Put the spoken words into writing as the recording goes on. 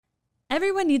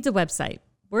Everyone needs a website.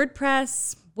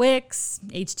 WordPress, Wix,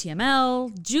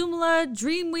 HTML, Joomla,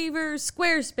 Dreamweaver,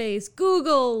 Squarespace,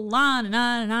 Google, on and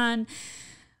on and on.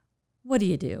 What do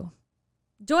you do?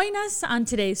 Join us on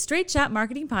today's Straight Shot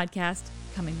Marketing Podcast,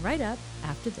 coming right up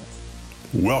after this.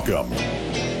 Welcome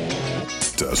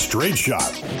to Straight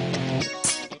Shot.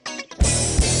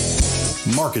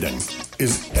 Marketing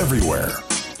is everywhere.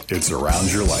 It's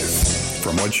around your life,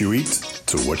 from what you eat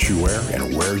to what you wear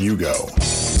and where you go.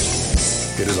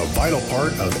 It is a vital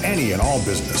part of any and all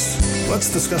business.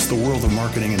 Let's discuss the world of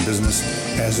marketing and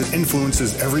business as it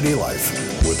influences everyday life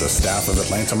with the staff of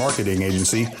Atlanta marketing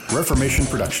agency, Reformation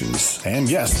Productions, and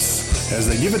guests as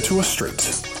they give it to us straight.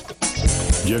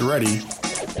 Get ready.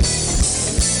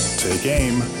 Take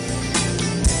aim.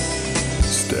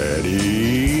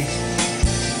 Steady.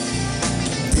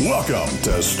 Welcome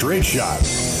to Straight Shot.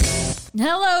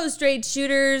 Hello, straight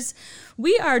shooters.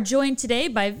 We are joined today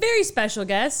by a very special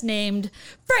guest named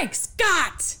Frank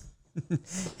Scott.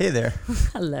 Hey there.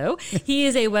 Hello. He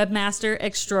is a webmaster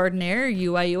extraordinaire,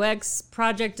 UI UX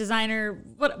project designer,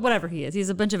 whatever he is. He's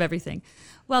a bunch of everything.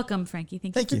 Welcome, Frankie.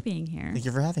 Thank you for being here. Thank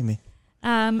you for having me.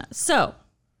 So,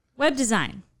 web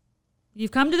design.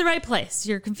 You've come to the right place.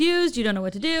 You're confused. You don't know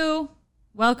what to do.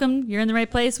 Welcome. You're in the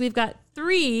right place. We've got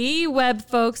 3 web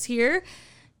folks here.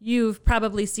 You've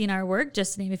probably seen our work,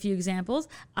 just to name a few examples.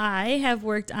 I have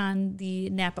worked on the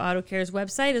Napa Auto Care's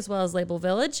website as well as Label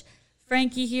Village.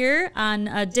 Frankie here on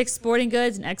Dick's Sporting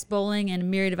Goods and X Bowling and a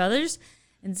myriad of others.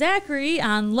 And Zachary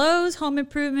on Lowe's, Home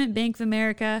Improvement, Bank of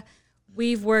America.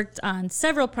 We've worked on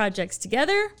several projects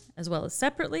together as well as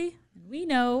separately. We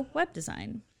know web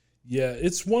design. Yeah,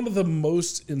 it's one of the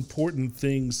most important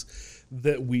things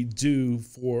that we do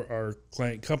for our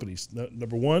client companies.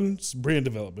 Number 1 is brand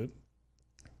development.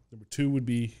 Number 2 would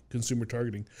be consumer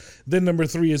targeting. Then number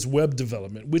 3 is web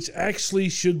development, which actually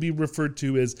should be referred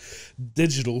to as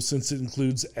digital since it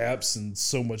includes apps and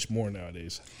so much more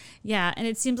nowadays. Yeah, and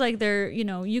it seems like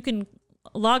you can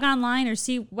log online or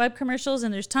see web commercials,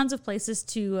 and there's tons of places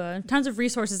tons of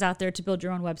resources out there to build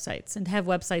your own websites and have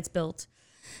websites built.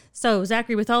 So,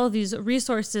 Zachary, with all of these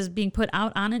resources being put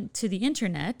out to the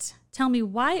internet, tell me,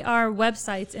 why are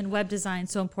websites and web design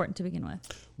so important to begin with?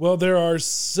 Well, there are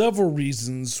several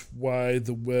reasons why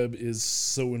the web is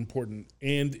so important,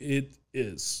 and it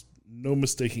is. No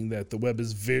mistaking that. The web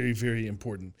is very, very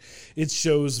important. It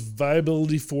shows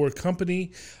viability for a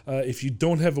company. If you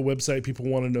don't have a website, people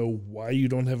want to know why you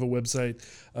don't have a website.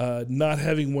 Not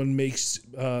having one makes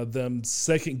them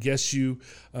second guess you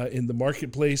in the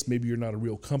marketplace. Maybe you're not a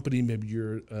real company. Maybe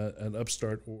you're an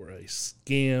upstart or a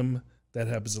scam. That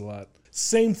happens a lot.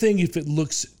 Same thing if it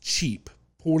looks cheap,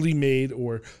 poorly made,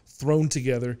 or thrown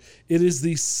together. It is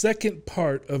the second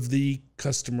part of the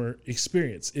customer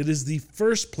experience. It is the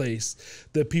first place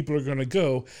that people are going to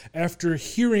go after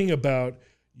hearing about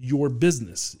your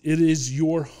business. It is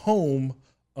your home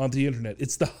on the internet.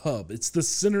 It's the hub. It's the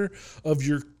center of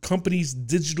your company's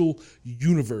digital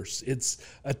universe. It's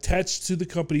attached to the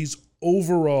company's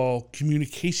overall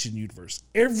communication universe.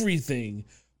 Everything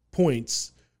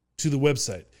points to the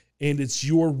website, and it's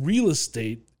your real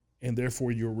estate and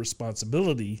therefore your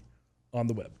responsibility on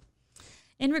the web.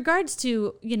 In regards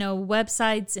to,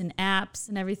 websites and apps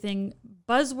and everything,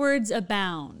 buzzwords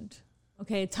abound.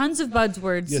 Okay, tons of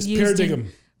buzzwords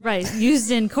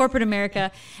used in corporate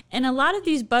America. And a lot of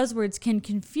these buzzwords can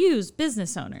confuse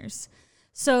business owners.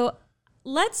 So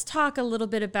let's talk a little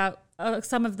bit about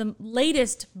some of the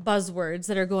latest buzzwords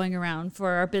that are going around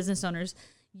for our business owners,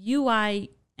 UI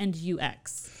and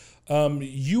UX.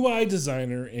 UI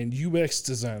designer and UX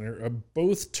designer are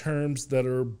both terms that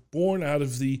are born out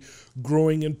of the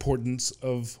growing importance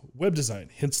of web design,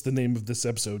 hence the name of this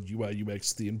episode, UI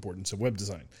UX, the importance of web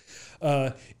design.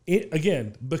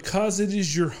 Again, because it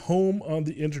is your home on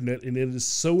the internet and it is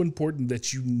so important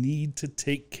that you need to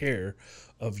take care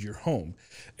of your home.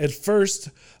 At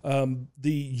first,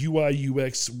 the UI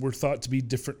UX were thought to be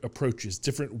different approaches,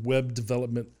 different web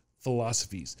development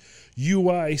philosophies.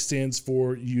 UI stands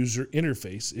for user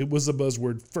interface. It was a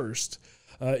buzzword first.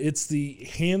 It's the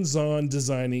hands-on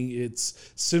designing.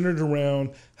 It's centered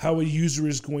around how a user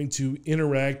is going to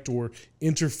interact or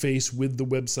interface with the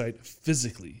website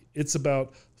physically. It's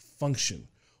about function.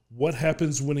 What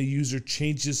happens when a user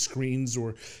changes screens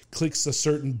or clicks a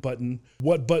certain button?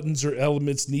 What buttons or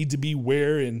elements need to be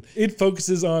where? And it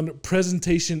focuses on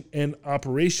presentation and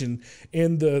operation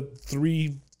and the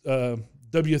 3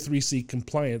 W3C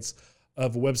compliance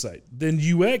of a website. Then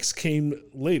UX came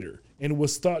later and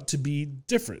was thought to be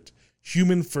different,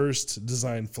 human-first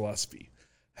design philosophy.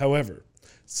 However,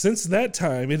 since that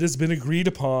time, it has been agreed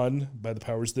upon by the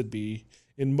powers that be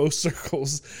in most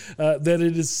circles that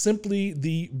it is simply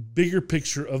the bigger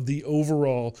picture of the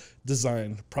overall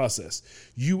design process.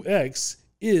 UX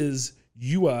is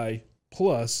UI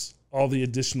plus all the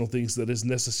additional things that is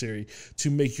necessary to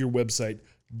make your website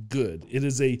good. It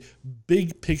is a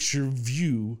big picture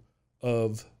view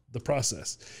of the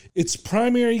process. Its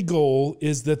primary goal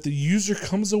is that the user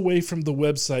comes away from the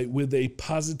website with a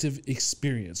positive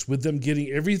experience, with them getting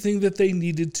everything that they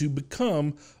needed to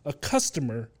become a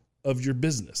customer of your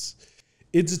business.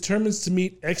 It determines to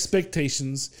meet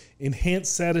expectations, enhance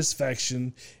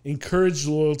satisfaction, encourage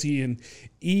loyalty, and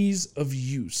ease of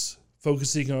use,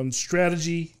 focusing on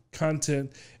strategy,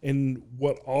 content, and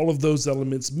what all of those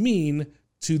elements mean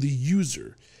to the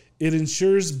user. It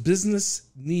ensures business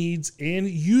needs and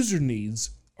user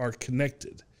needs are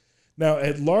connected. Now,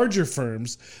 at larger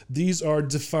firms, these are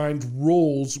defined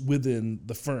roles within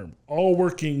the firm, all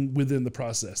working within the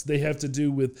process. They have to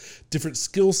do with different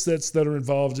skill sets that are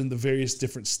involved in the various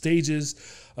different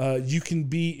stages. You can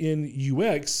be in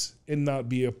UX and not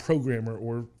be a programmer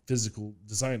or physical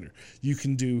designer. You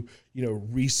can do,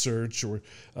 research or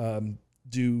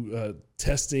do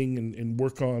testing and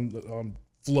work on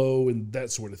flow and that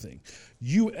sort of thing.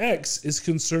 UX is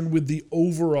concerned with the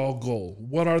overall goal.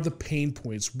 What are the pain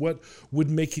points? What would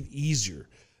make it easier?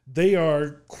 They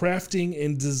are crafting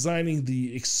and designing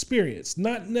the experience,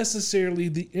 not necessarily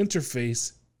the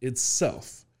interface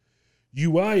itself.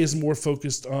 UI is more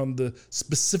focused on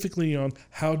specifically on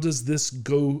how does this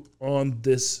go on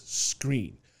this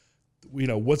screen?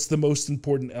 What's the most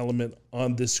important element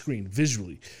on this screen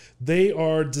visually? They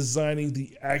are designing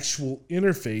the actual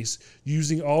interface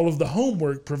using all of the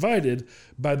homework provided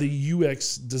by the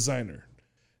UX designer.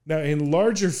 Now, in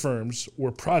larger firms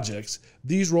or projects,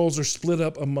 these roles are split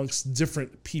up amongst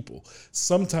different people,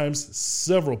 sometimes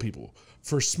several people.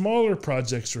 For smaller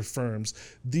projects or firms,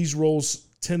 these roles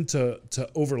tend to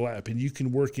overlap, and you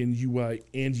can work in UI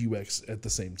and UX at the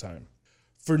same time.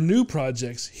 For new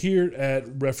projects here at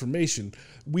Reformation,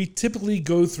 we typically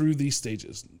go through these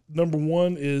stages. Number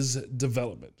one is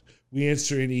development. We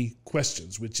answer any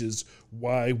questions, which is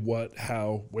why, what,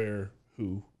 how, where,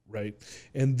 who, right?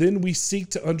 And then we seek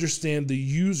to understand the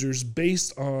users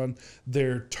based on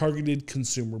their targeted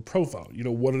consumer profile.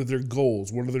 What are their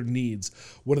goals? What are their needs?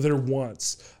 What are their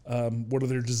wants? What are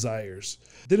their desires?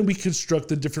 Then we construct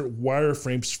the different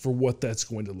wireframes for what that's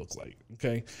going to look like,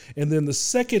 okay? And then the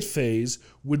second phase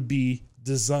would be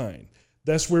design.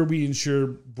 That's where we ensure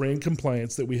brand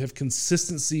compliance, that we have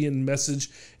consistency in message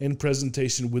and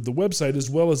presentation with the website, as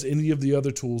well as any of the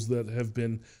other tools that have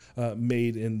been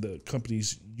made in the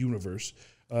company's universe.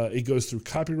 It goes through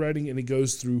copywriting and it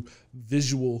goes through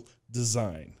visual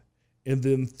design. And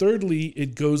then thirdly,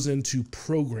 it goes into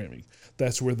programming.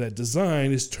 That's where that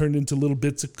design is turned into little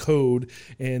bits of code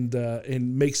and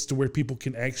makes to where people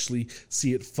can actually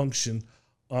see it function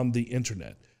on the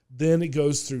internet. Then it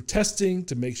goes through testing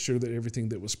to make sure that everything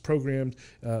that was programmed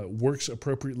works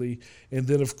appropriately. And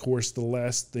then, of course, the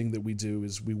last thing that we do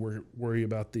is we worry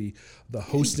about the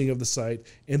hosting of the site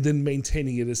and then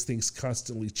maintaining it as things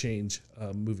constantly change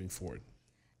moving forward.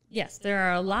 Yes, there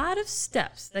are a lot of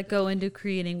steps that go into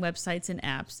creating websites and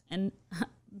apps. And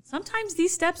sometimes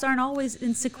these steps aren't always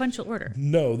in sequential order.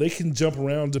 No, they can jump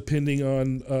around depending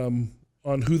on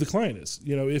who the client is.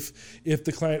 If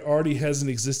the client already has an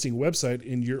existing website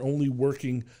and you're only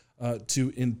working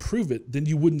to improve it, then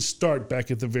you wouldn't start back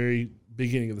at the very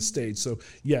beginning of the stage. So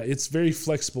yeah, it's very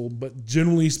flexible, but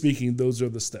generally speaking, those are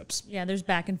the steps. Yeah, there's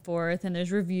back and forth and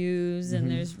there's reviews and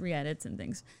there's re-edits and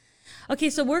things. Okay,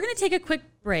 so we're going to take a quick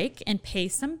break and pay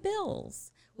some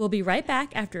bills. We'll be right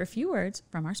back after a few words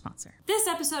from our sponsor. This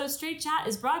episode of Straight Chat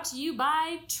is brought to you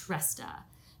by Tresta.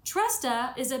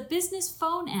 Tresta is a business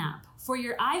phone app for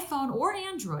your iPhone or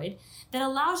Android that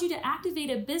allows you to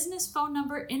activate a business phone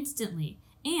number instantly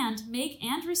and make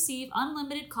and receive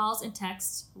unlimited calls and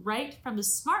texts right from the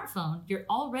smartphone you're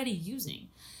already using.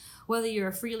 Whether you're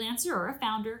a freelancer or a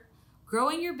founder,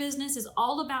 growing your business is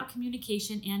all about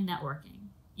communication and networking.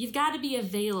 You've got to be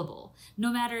available,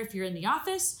 no matter if you're in the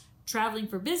office, traveling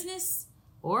for business,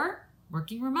 or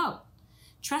working remote.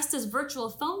 Tresta's virtual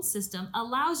phone system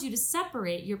allows you to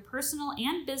separate your personal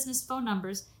and business phone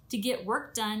numbers to get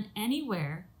work done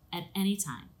anywhere at any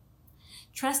time.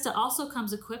 Tresta also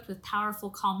comes equipped with powerful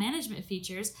call management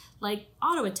features like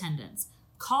auto attendance,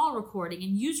 call recording,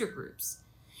 and user groups.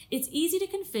 It's easy to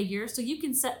configure so you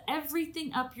can set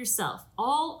everything up yourself,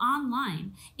 all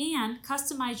online, and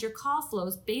customize your call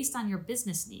flows based on your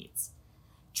business needs.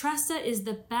 Tresta is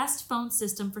the best phone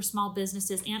system for small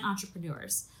businesses and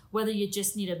entrepreneurs, whether you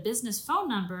just need a business phone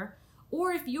number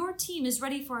or if your team is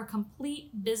ready for a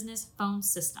complete business phone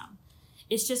system.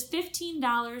 It's just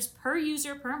 $15 per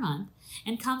user per month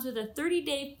and comes with a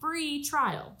 30-day free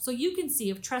trial, so you can see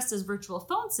if Tresta's virtual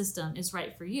phone system is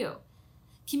right for you.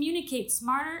 Communicate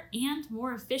smarter and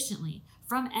more efficiently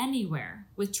from anywhere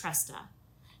with Tresta.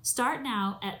 Start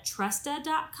now at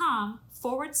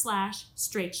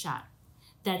Tresta.com/straightshot.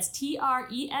 That's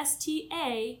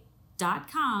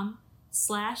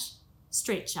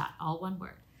TRESTA.com/straightshot, all one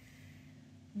word.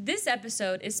 This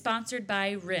episode is sponsored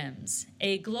by RIMS,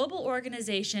 a global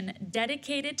organization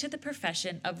dedicated to the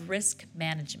profession of risk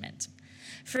management.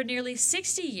 For nearly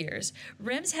 60 years,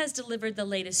 RIMS has delivered the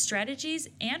latest strategies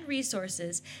and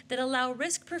resources that allow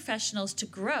risk professionals to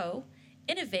grow,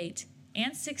 innovate,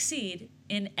 and succeed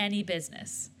in any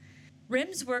business.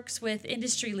 RIMS works with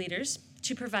industry leaders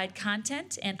to provide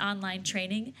content and online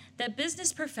training that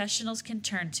business professionals can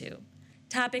turn to.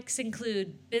 Topics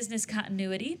include business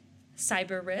continuity,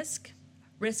 cyber risk,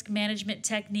 risk management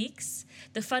techniques,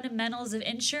 the fundamentals of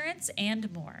insurance, and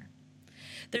more.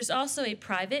 There's also a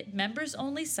private,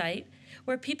 members-only site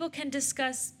where people can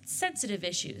discuss sensitive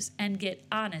issues and get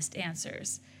honest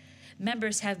answers.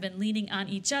 Members have been leaning on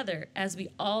each other as we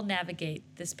all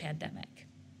navigate this pandemic.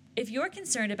 If you're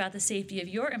concerned about the safety of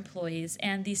your employees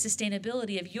and the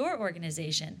sustainability of your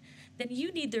organization, then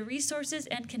you need the resources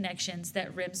and connections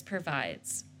that RIMS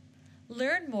provides.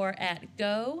 Learn more at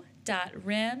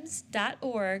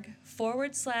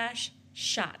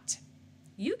go.rims.org/shot.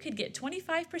 You could get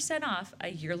 25% off a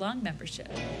year-long membership.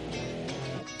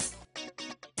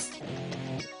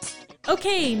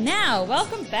 Okay, now,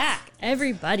 welcome back,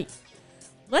 everybody.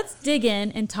 Let's dig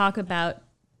in and talk about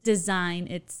design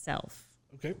itself.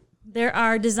 Okay. There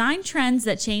are design trends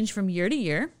that change from year to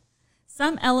year.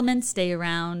 Some elements stay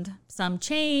around, some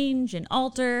change and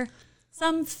alter,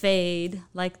 some fade,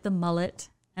 like the mullet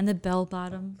and the bell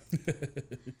bottom.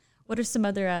 What are some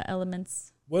other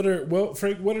elements?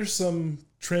 Frank, what are some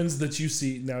trends that you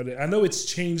see nowadays? I know it's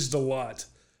changed a lot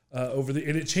and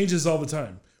it changes all the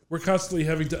time. We're constantly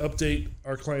having to update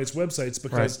our clients' websites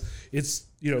because it's,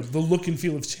 the look and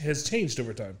feel has changed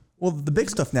over time. Well, the big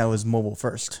stuff now is mobile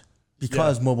first.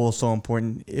 Because mobile is so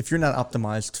important, if you're not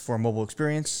optimized for a mobile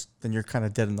experience, then you're kind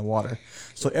of dead in the water.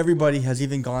 So everybody has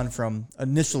even gone from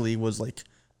initially was like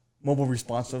mobile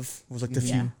responsive was like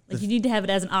you need to have it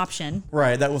as an option.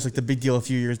 Right, that was like the big deal a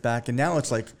few years back, and now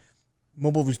it's like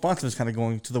mobile responsive is kind of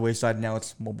going to the wayside. Now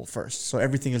it's mobile first. So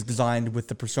everything is designed with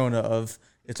the persona of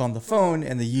it's on the phone,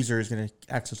 and the user is going to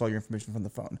access all your information from the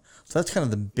phone. So that's kind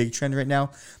of the big trend right now.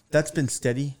 That's been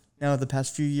steady now the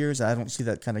past few years. I don't see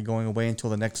that kind of going away until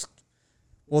the next.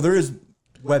 Well, there is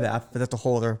web app, but that's a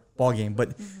whole other ballgame.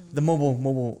 But the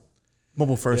mobile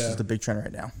first is the big trend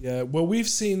right now. Yeah. Well, we've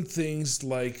seen things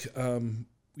like, when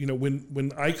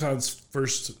icons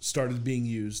first started being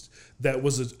used, that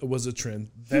was a trend.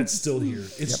 That's still here.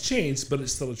 It's changed, but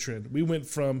it's still a trend. We went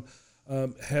from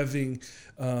having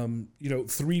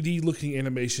 3D looking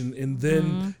animation, and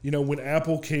then when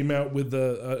Apple came out with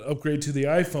the upgrade to the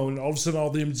iPhone, all of a sudden all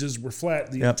the images were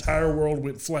flat. The entire world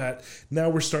went flat. Now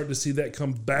we're starting to see that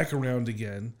come back around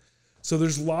again. So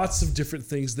there's lots of different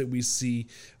things that we see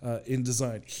in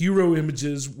design. Hero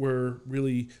images were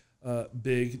really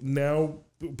big. Now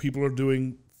people are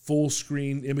doing full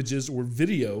screen images or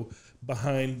video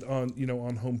behind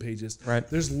on home pages. Right.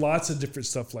 There's lots of different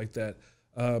stuff like that.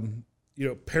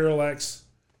 Parallax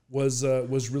was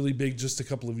really big just a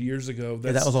couple of years ago.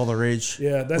 That was all the rage.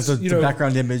 Yeah, that's the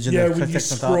background image. And when you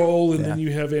scroll and then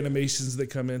you have animations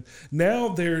that come in. Now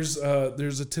there's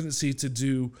a tendency to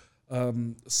do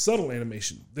subtle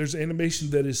animation. There's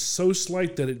animation that is so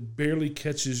slight that it barely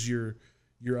catches your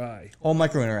eye. All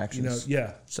micro interactions.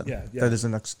 That is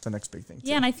the next big thing.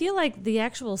 Yeah, and I feel like the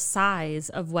actual size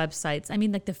of websites,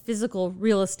 like the physical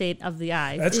real estate of the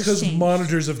eye. That's because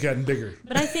monitors have gotten bigger.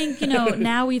 But I think,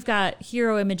 now we've got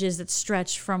hero images that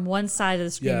stretch from one side of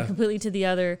the screen completely to the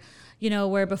other.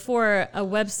 Where before a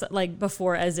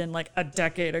website, as in a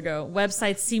decade ago,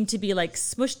 websites seemed to be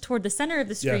smushed toward the center of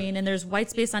the screen and there's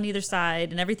white space on either side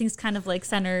and everything's kind of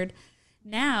centered.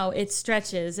 Now it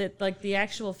stretches. The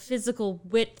actual physical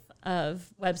width of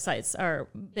websites are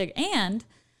big. And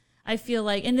I feel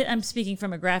and I'm speaking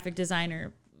from a graphic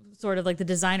designer, sort of the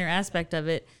designer aspect of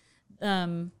it.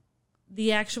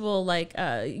 The actual,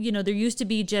 there used to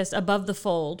be just above the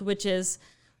fold, which is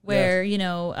where,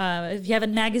 if you have a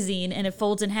magazine and it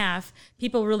folds in half,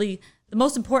 people really, the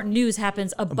most important news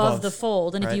happens above the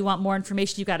fold. And if you want more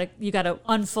information, you gotta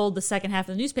unfold the second half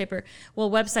of the newspaper.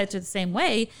 Well, websites are the same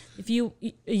way. It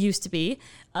used to be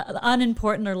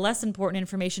unimportant or less important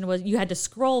information was you had to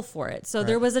scroll for it. So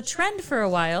there was a trend for a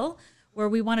while where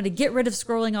we wanted to get rid of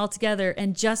scrolling altogether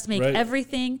and just make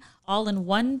everything all in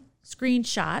one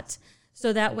screenshot.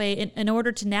 So that way, in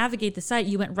order to navigate the site,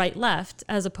 you went right, left,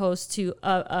 as opposed to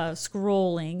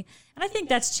scrolling. And I think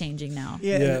that's changing now.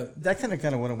 Yeah. That kind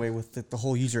of went away with the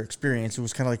whole user experience. It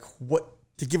was kind of like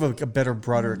to give a better,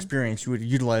 broader experience, you would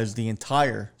utilize the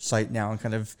entire site now and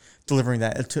kind of delivering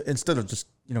that instead of just,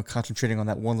 concentrating on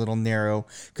that one little narrow,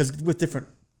 because with different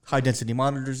high density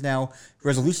monitors now,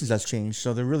 resolutions has changed.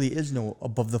 So there really is no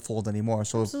above the fold anymore.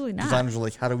 So designers are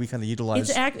like, how do we kind of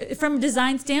utilize? From a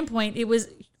design standpoint, it was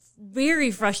very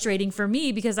frustrating for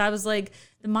me because I was like,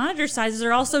 the monitor sizes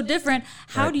are all so different.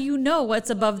 How do you know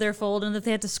what's above their fold and that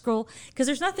they have to scroll? Because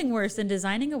there's nothing worse than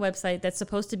designing a website that's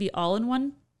supposed to be all in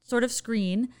one sort of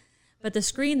screen, but the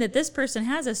screen that this person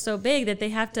has is so big that they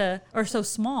have to, or so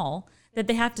small that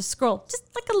they have to scroll just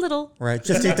like a little. Right,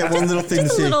 just take that one little thing to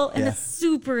see. And it's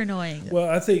super annoying. Well,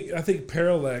 I think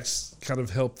Parallax kind of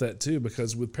helped that too,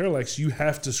 because with Parallax you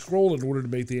have to scroll in order to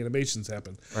make the animations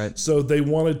happen. Right. So they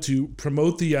wanted to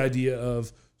promote the idea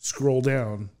of scroll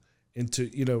down into,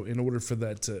 in order for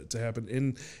that to happen.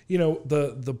 And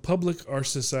the public art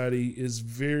society is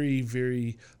very,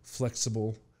 very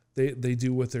flexible. They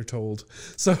do what they're told.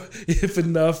 So if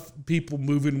enough people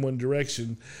move in one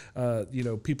direction,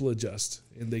 people adjust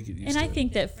and they get used to it. And I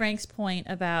think that Frank's point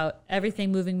about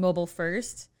everything moving mobile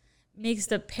first makes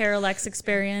the Parallax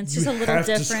experience just a little different.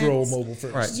 You have to scroll mobile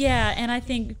first. Right. Yeah, and I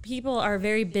think people are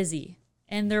very busy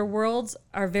and their worlds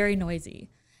are very noisy.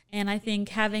 And I think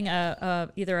having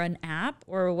either an app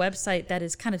or a website that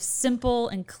is kind of simple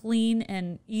and clean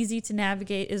and easy to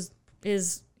navigate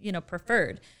is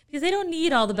preferred. Because they don't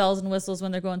need all the bells and whistles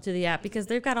when they're going through the app because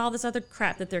they've got all this other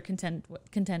crap that they're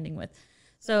contending with.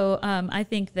 So I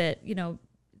think that,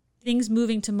 things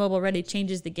moving to mobile ready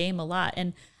changes the game a lot.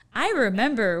 And I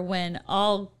remember when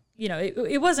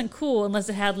it wasn't cool unless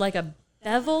it had like a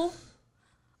bevel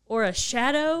or a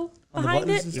shadow behind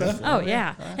it. Oh,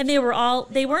 yeah. And they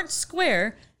weren't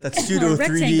square. That pseudo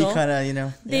 3D kind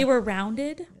of, They were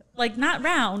rounded. Like not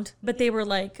round, but they were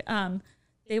like, what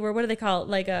do they call it?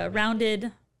 Like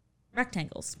rounded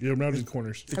rectangles. Yeah, rounded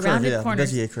corners. Rounded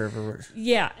corners. Bezier curve.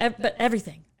 Yeah, but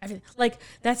everything. Like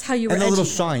that's how you were. And the edgy. little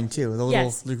shine too. The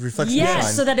little reflection. Yes,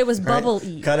 shine, so that it was bubble-y.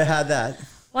 Right? Gotta have that.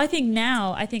 Well, I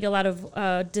think a lot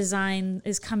of design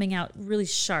is coming out really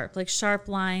sharp, like sharp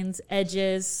lines,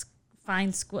 edges,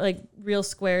 fine, like real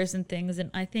squares and things. And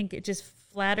I think it just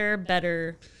flatter,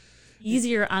 better,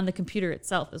 easier on the computer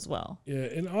itself as well. Yeah,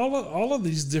 and all of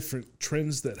these different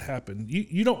trends that happen,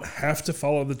 you don't have to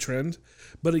follow the trend,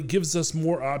 but it gives us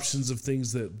more options of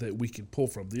things that we can pull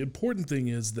from. The important thing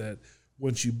is that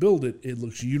once you build it, it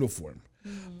looks uniform.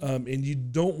 And you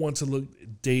don't want to look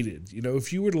dated.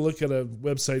 If you were to look at a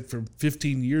website from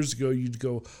 15 years ago, you'd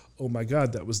go, oh my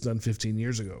God, that was done 15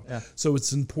 years ago. Yeah. So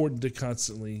it's important to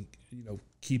constantly,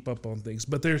 keep up on things.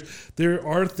 But there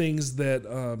are things that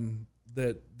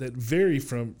vary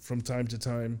from time to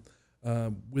time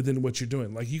within what you're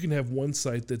doing. Like you can have one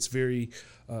site that's very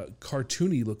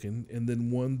cartoony looking and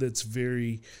then one that's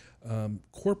very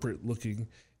corporate looking,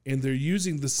 and they're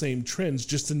using the same trends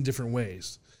just in different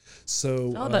ways. So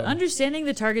it's all about understanding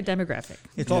the target demographic.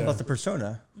 It's all about the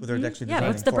persona who they're actually designing. Yeah,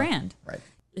 what's the for. brand? Right.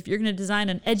 If you're going to design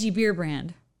an edgy beer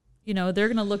brand, they're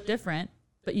going to look different,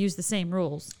 but use the same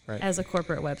rules as a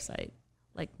corporate website,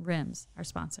 like Rims, our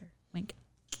sponsor. Wink.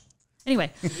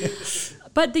 Anyway,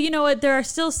 but you know what? There are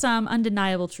still some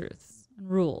undeniable truths and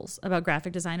rules about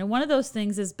graphic design, and one of those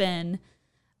things has been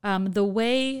the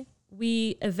way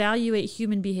we evaluate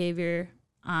human behavior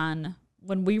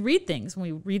when we read things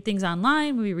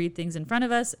online, when we read things in front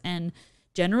of us. And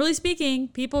generally speaking,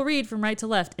 people read from right to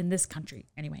left in this country.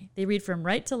 Anyway, they read from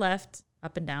right to left,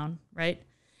 up and down, right?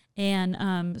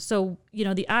 And so,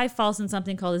 the eye falls in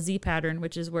something called a Z pattern,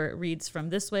 which is where it reads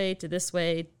from this way,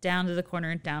 down to the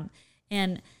corner and down.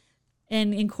 And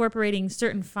incorporating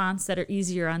certain fonts that are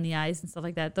easier on the eyes and stuff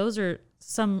like that. Those are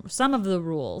some of the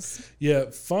rules.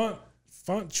 Yeah, font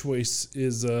choice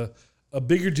is a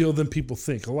bigger deal than people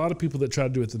think. A lot of people that try to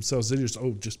do it themselves, they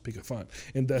just pick a font,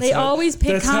 and they always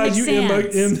pick Comic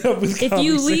Sans. End up with if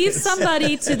you leave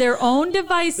somebody to their own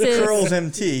devices, the Curls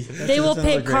MT, they will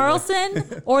pick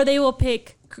Carlson, or they will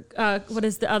pick what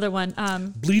is the other one?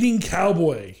 Bleeding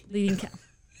Cowboy.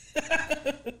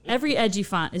 Every edgy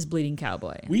font is Bleeding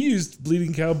Cowboy. We used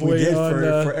Bleeding Cowboy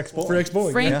for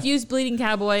X-Bowling. Frank used Bleeding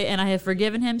Cowboy, and I have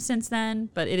forgiven him since then.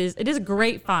 But it is a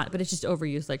great font, but it's just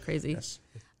overused like crazy. Yes.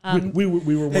 We were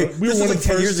one This was of like the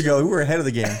 10 years first. ago. We were ahead of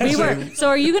the game. We were. So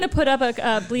are you going to put up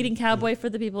a bleeding cowboy for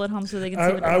the people at home so they can see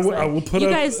what it looks like? I will put you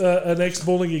up guys, an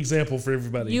ex-bowling example for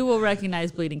everybody. you will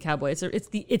recognize bleeding cowboy. So it's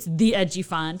the edgy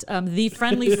font. The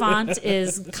friendly font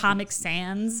is Comic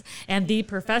Sans, and the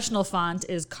professional font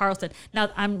is Carlton. Now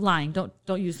I'm lying. Don't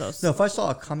use those. No, if I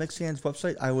saw a Comic Sans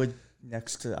website, I would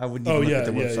I wouldn't Oh, even yeah, look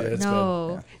at their yeah, website. yeah, it's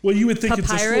No. bad. Well, you would think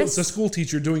Papyrus? it's a school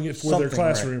teacher doing it for Something, their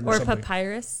classroom Or something.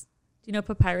 papyrus. Do you know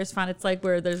papyrus font? It's like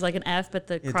where there's like an F, but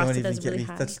the Yeah, cross don't it even is get really me.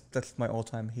 high. That's my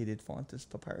all-time hated font is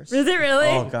Papyrus. Is it really?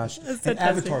 Oh gosh, That's and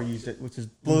fantastic. Avatar used it, which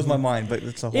blows my mind, but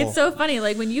it's a whole. It's so funny.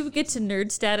 Like when you get to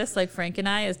nerd status, like Frank and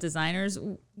I as designers,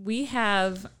 we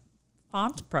have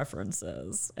font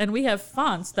preferences and we have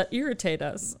fonts that irritate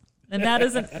us. And that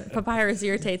isn't Papyrus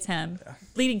irritates him.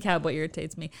 Bleeding Cowboy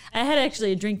irritates me. I had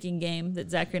actually a drinking game that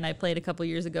Zachary and I played a couple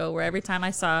years ago where every time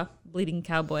I saw Bleeding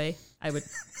Cowboy, I would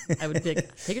be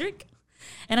like, take a drink.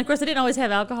 And of course I didn't always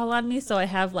have alcohol on me, so I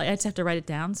just have to write it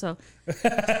down. So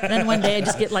then one day I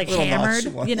just get like Little notch.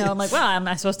 hammered. You know, I'm like, well, am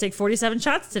I supposed to take 47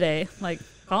 shots today? Like,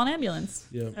 call an ambulance.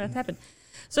 Yeah. That happened.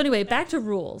 So anyway, back to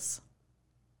rules.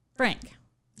 Frank,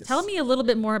 tell me a little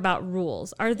bit more about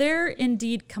rules. Are there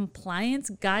indeed compliance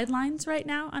guidelines right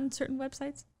now on certain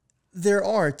websites? There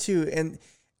are too, and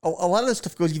a lot of this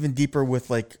stuff goes even deeper with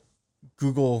like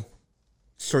Google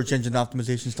search engine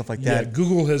optimization, stuff like Yeah, that.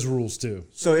 Google has rules too.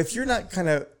 So if you're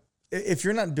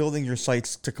not building your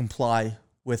sites to comply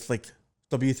with like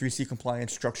W3C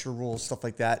compliance, structure rules, stuff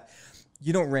like that,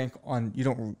 you don't rank on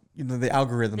the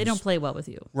algorithms. They don't play well with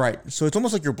you. Right. So it's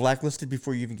almost like you're blacklisted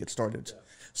before you even get started.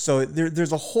 So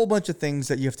there's a whole bunch of things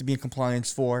that you have to be in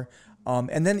compliance for.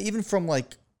 And then even from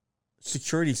like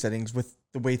security settings with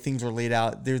the way things are laid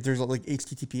out, there's like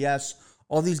HTTPS,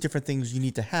 all these different things you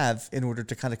need to have in order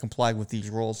to kind of comply with these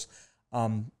rules.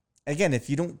 Again, if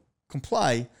you don't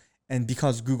comply, and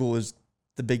because Google is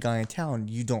the big guy in town,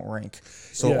 you don't rank.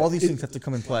 So Yeah, all these things have to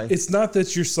come in play. It's not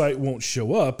that your site won't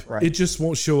show up. Right. It just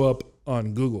won't show up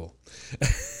on Google.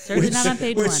 Certainly not on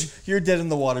page Which one. you're dead in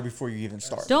the water before you even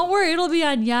start. Don't worry, it'll be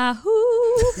on Yahoo.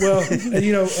 Well,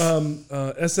 and,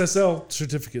 SSL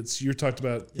certificates, you talked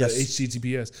about Yes.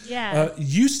 HTTPS. Yeah.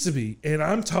 Used to be, and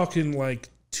I'm talking like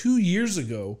 2 years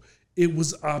ago, it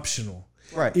was optional.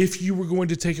 Right. If you were going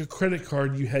to take a credit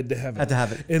card, you had to have it. Had to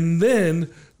have it. And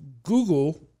then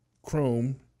Google,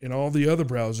 Chrome, and all the other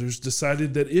browsers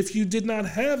decided that if you did not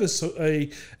have a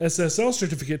SSL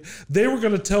certificate, they were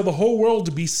going to tell the whole world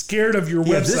to be scared of your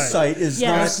Yeah, website. this site is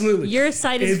Yeah, not. Absolutely. Your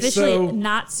site is And officially so-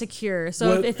 not secure.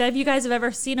 So What- if you guys have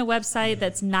ever seen a website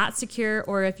that's not secure,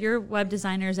 or if your web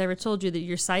designer has ever told you that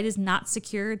your site is not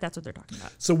secure, that's what they're talking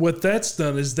about. So what that's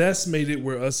done is that's made it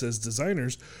where us as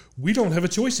designers, we don't have a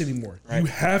choice anymore. You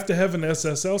have to have an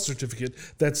SSL certificate.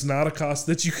 That's not a cost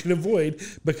that you can avoid,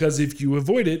 because if you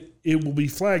avoid it, it will be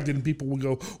flagged and people will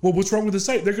go, well, what's wrong with the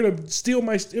site? They're going to steal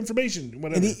my information,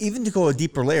 whatever. And even to go a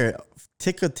deeper layer,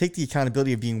 take the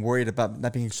accountability of being worried about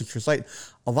not being a secure site.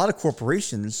 A lot of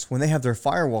corporations, when they have their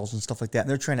firewalls and stuff like that, and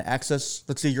they're trying to access,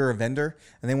 let's say you're a vendor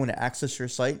and they want to access your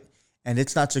site and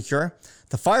it's not secure,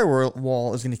 the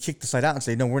firewall is going to kick the site out and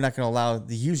say, no, we're not going to allow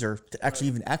the user to actually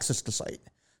even access the site.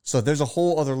 So there's a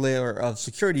whole other layer of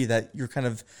security that you're kind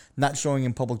of not showing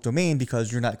in public domain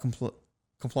because you're not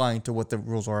complying to what the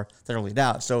rules are that are laid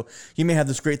out. So you may have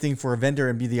this great thing for a vendor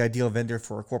and be the ideal vendor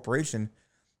for a corporation,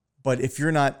 but if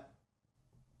you're not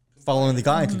following the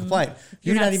guidelines and comply,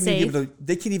 you're not not even safe. able to.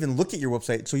 They can't even look at your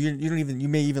website, so you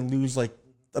may even lose like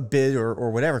a bid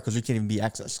or whatever because you can't even be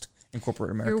accessed in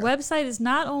corporate America. Your website is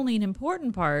not only an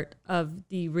important part of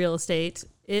the real estate,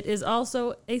 it is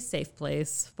also a safe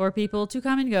place for people to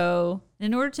come and go.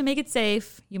 In order to make it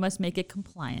safe, you must make it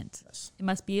compliant. Yes. It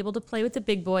must be able to play with the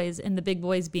big boys, and the big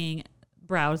boys being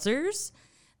browsers,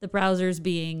 the browsers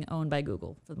being owned by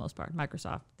Google for the most part,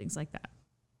 Microsoft, things like that.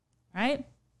 Right?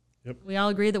 Yep. We all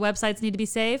agree that websites need to be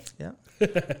safe? Yeah.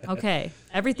 Okay.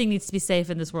 Everything needs to be safe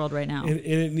in this world right now. And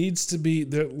it needs to be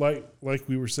there, like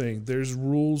we were saying, there's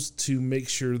rules to make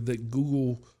sure that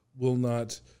Google will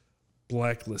not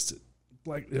blacklist it.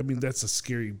 That's a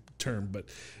scary term, but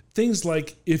things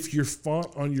like if your font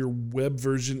on your web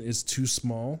version is too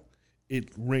small, it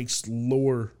ranks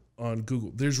lower on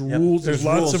Google. There's rules. There's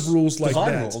lots of rules like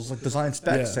design that. rules, like design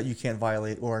specs Yeah. that you can't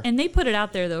violate. Or And they put it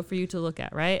out there, though, for you to look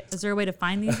at, right? Is there a way to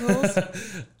find these rules?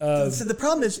 so the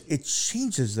problem is it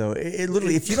changes though. It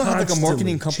literally, if you don't have like a Constantly.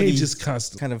 marketing company Changes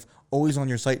constantly. kind of always on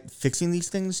your site fixing these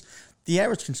things, the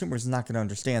average consumer is not going to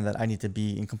understand that I need to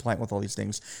be in compliant with all these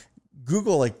things.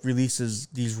 Google like releases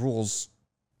these rules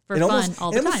for fun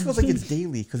all the it almost time. feels like it's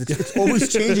daily because it's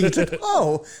always changing. It's like,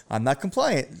 oh, I'm not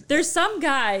compliant. There's some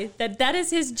guy that is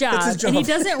his job, his and he job.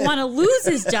 doesn't want to lose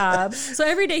his job. So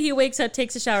every day he wakes up,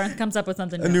 takes a shower, and comes up with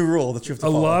something A new. new rule that you have to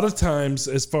A follow. lot of times,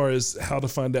 as far as how to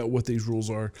find out what these rules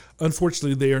are,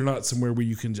 unfortunately, they are not somewhere where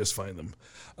you can just find them.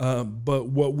 But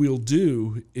what we'll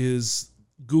do is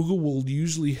Google will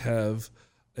usually have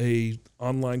a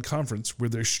online conference where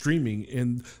they're streaming,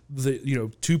 and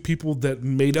the two people that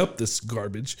made up this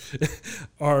garbage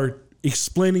are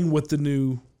explaining what the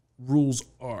new rules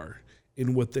are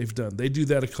and what they've done. They do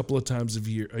that a couple of times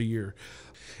a year.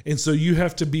 And so you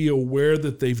have to be aware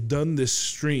that they've done this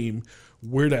stream,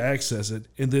 where to access it,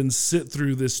 and then sit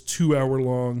through this 2-hour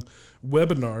long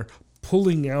webinar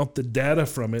pulling out the data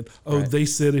from it. Oh, Right. they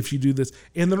said if you do this.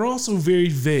 And they're also very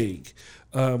vague.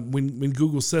 When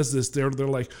Google says this, they're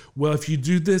like, well, if you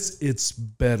do this, it's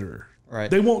better. Right.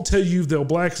 They won't tell you they'll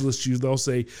blacklist you. They'll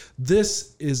say,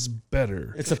 this is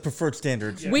better. It's a preferred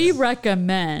standard. We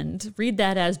recommend read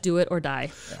that as do it or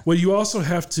die. Well, you also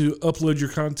have to upload your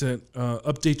content,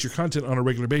 update your content on a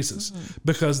regular basis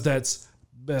because that's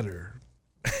better.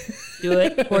 Do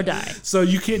it or die. So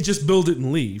you can't just build it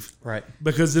and leave. Right.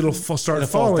 Because it'll start It'll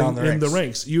fall falling down the in the ranks.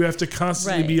 ranks. You have to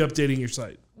constantly Right. be updating your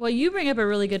site. Well, you bring up a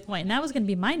really good point, and that was going to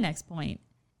be my next point.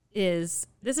 This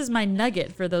is my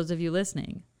nugget for those of you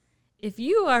listening. If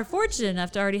you are fortunate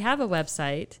enough to already have a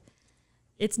website,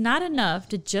 it's not enough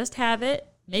to just have it,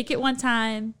 make it one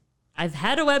time. I've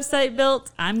had a website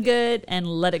built, I'm good, and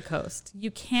let it coast.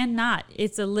 You cannot.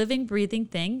 It's a living, breathing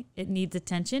thing. It needs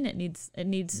attention. It needs.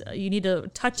 You need to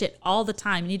touch it all the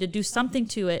time. You need to do something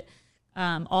to it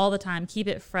all the time. Keep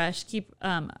it fresh. Keep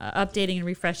updating and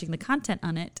refreshing the content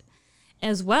on it,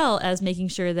 as well as making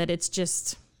sure that it's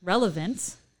just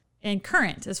relevant and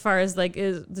current as far as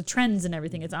the trends and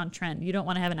everything. It's on trend. You don't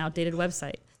want to have an outdated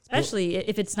website, especially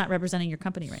if it's not representing your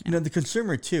company right now. The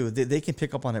consumer too, they can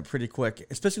pick up on it pretty quick,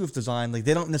 especially with design. Like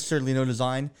they don't necessarily know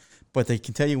design, but they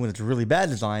can tell you when it's really bad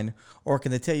design, or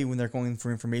can they tell you when they're going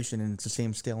for information and it's the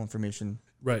same stale information.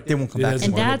 Right. They won't come It back. hasn't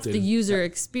And been that's the updated. user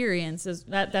experience.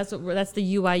 That's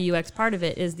the UI UX part of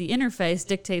it. Is the interface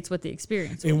dictates what the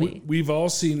experience will And be. we've all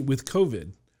seen with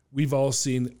COVID, we've all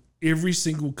seen every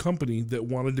single company that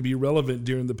wanted to be relevant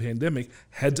during the pandemic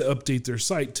had to update their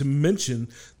site to mention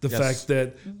the Yes. fact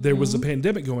that there was a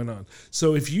pandemic going on.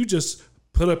 So if you just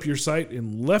put up your site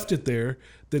and left it there,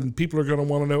 then people are going to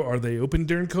want to know, are they open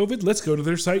during COVID? Let's go to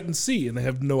their site and see. And they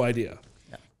have no idea.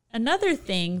 Another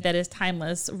thing that is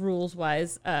timeless rules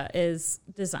wise is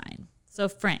design. So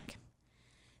Frank,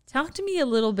 talk to me a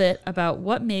little bit about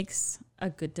what makes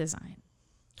a good design.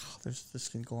 This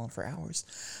can go on for hours.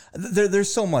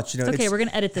 There's so much. It's okay, we're going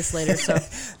to edit this later. So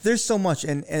There's so much,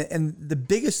 and the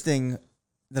biggest thing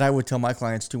that I would tell my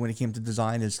clients too when it came to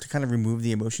design is to kind of remove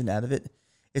the emotion out of it.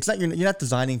 It's not you're not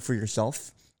designing for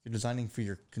yourself; you're designing for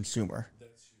your consumer.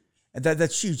 That's huge. And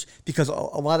that's huge because a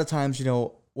lot of times,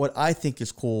 what I think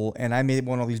is cool, and I may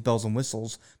want all these bells and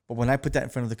whistles, but when I put that in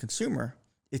front of the consumer,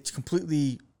 it's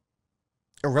completely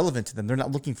irrelevant to them. They're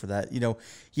not looking for that.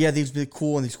 These be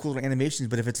cool and these cool animations,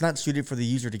 but if it's not suited for the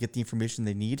user to get the information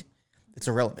they need, it's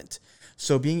irrelevant.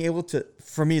 So being able to,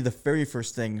 for me, the very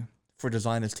first thing for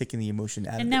design is taking the emotion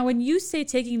out of and it. now when you say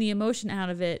taking the emotion out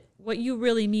of it, what you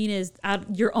really mean is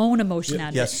your own emotion out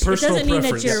of yes. it. Personal It doesn't mean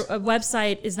preference. that your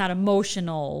website is not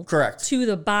emotional Correct. to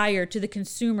the buyer, to the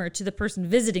consumer, to the person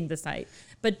visiting the site.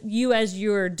 But you as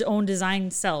your own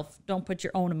design self, don't put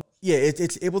your own emotion. Yeah,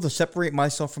 it's able to separate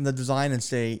myself from the design and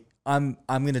say, I'm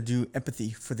going to do empathy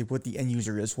for what the end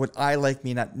user is. What I like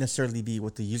may not necessarily be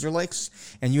what the user likes.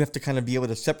 And you have to kind of be able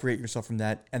to separate yourself from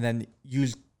that and then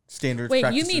use standards, Wait,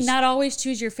 practices. you mean not always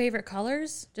choose your favorite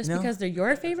colors just No. because they're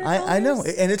your favorite colors? I know,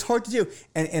 and it's hard to do.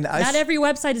 And Not every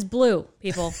website is blue,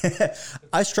 people.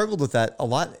 I struggled with that a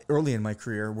lot early in my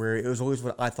career, where it was always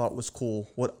what I thought was cool,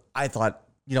 what I thought,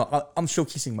 I'm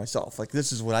showcasing myself. Like,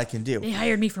 this is what I can do. They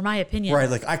hired me for my opinion. Right,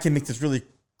 like I can make this really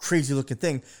crazy looking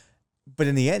thing. But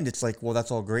in the end, it's like, well,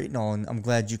 that's all great and all, and I'm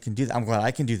glad you can do that. I'm glad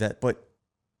I can do that. But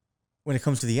when it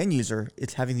comes to the end user,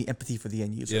 it's having the empathy for the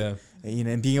end user.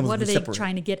 And being able What to are they separate.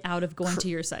 trying to get out of going to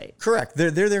your site? Correct.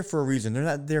 They're there for a reason. They're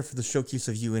not there for the showcase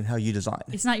of you and how you design.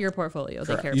 It's not your portfolio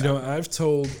they care You about. know,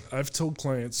 I've told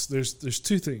clients there's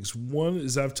two things. One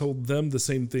is I've told them the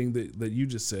same thing that you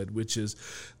just said, which is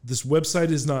this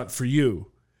website is not for you.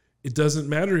 It doesn't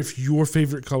matter if your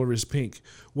favorite color is pink.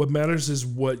 What matters is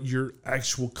what your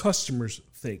actual customers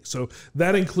think. So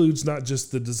that includes not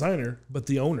just the designer, but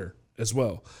the owner as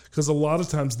well. Because a lot of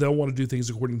times they'll want to do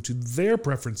things according to their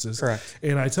preferences. Correct.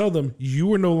 And I tell them,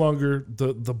 you are no longer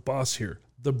the boss here.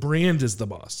 The brand is the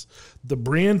boss. The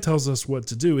brand tells us what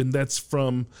to do, and that's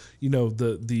from,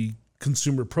 the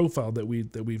consumer profile that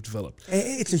we've developed.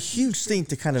 It's a huge thing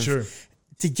to kind of Sure.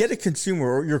 to get a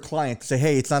consumer or your client to say,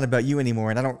 "Hey, it's not about you anymore,"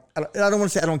 and I don't want to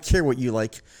say I don't care what you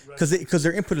like, because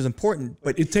their input is important,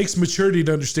 but It takes maturity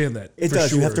to understand that. it for does.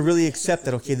 Sure. You have to really accept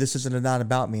that. Okay, this isn't not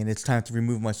about me, and it's time to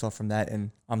remove myself from that, and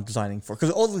I'm designing for, because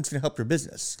ultimately it's going to help your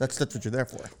business. That's what you're there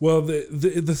for. Well,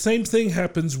 the same thing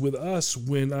happens with us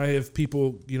when I have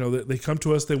people, that they come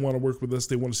to us, they want to work with us,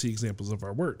 they want to see examples of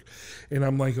our work. And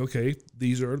I'm like, okay,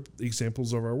 these are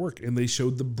examples of our work. And they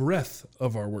showed the breadth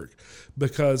of our work,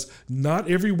 because not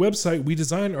every website we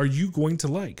design are you going to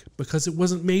like, because it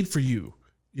wasn't made for you.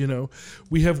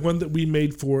 We have one that we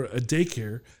made for a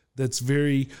daycare that's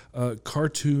very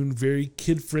cartoon, very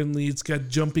kid-friendly. It's got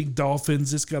jumping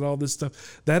dolphins. It's got all this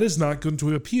stuff. That is not going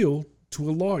to appeal to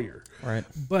a lawyer. Right.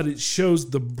 But it shows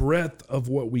the breadth of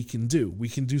what we can do. We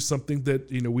can do something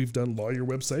that, we've done lawyer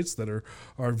websites that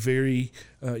are very,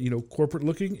 corporate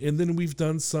looking. And then we've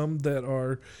done some that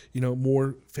are,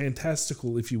 more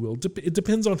fantastical, if you will. It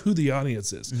depends on who the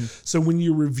audience is. Mm-hmm. So when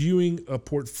you're reviewing a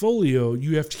portfolio,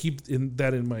 you have to keep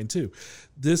that in mind too.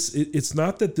 It's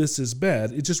not that this is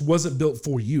bad. It just wasn't built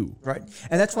for you. Right.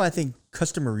 And that's why I think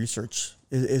customer research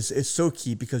is so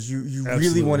key, because you Absolutely.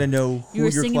 really want to know who You were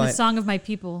your singing client. the song of my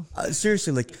people.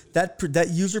 Seriously, like that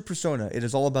user persona. It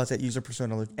is all about that user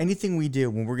persona. Like anything we do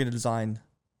when we're going to design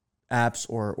apps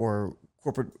or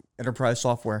corporate enterprise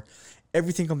software,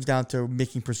 everything comes down to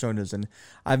making personas. And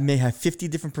I may have 50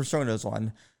 different personas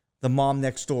on the mom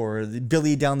next door, the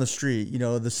Billy down the street, the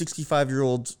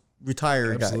 65-year-old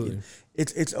retired Absolutely. guy.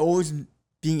 It's always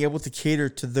being able to cater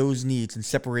to those needs and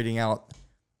separating out.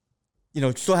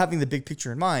 Still having the big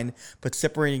picture in mind, but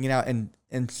separating it out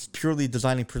and purely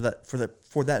designing for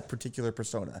that particular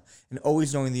persona, and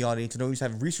always knowing the audience, and always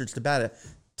have research to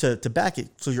back it.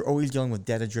 So you're always dealing with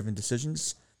data-driven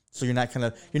decisions. So you're not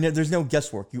there's no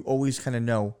guesswork. You always kind of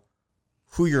know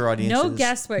who your audience is. No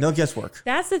guesswork. No guesswork.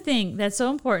 That's the thing that's so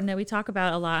important that we talk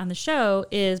about a lot on the show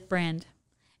is brand.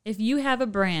 If you have a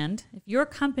brand, if your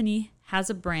company has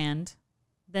a brand,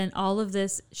 then all of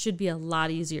this should be a lot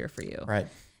easier for you. Right.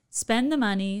 Spend the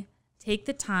money, take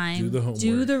the time, Do the homework.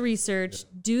 do the research,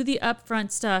 do the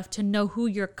upfront stuff to know who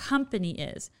your company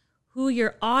is, who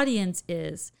your audience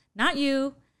is. Not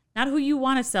you, not who you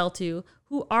want to sell to.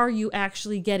 Who are you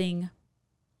actually getting,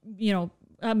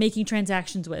 making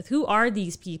transactions with? Who are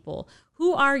these people?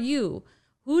 Who are you?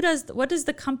 What does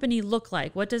the company look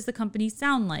like? What does the company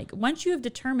sound like? Once you have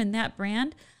determined that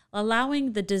brand,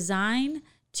 allowing the design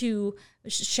to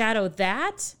shadow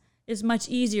that is much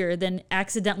easier than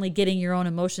accidentally getting your own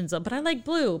emotions up. But I like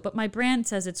blue, but my brand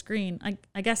says it's green.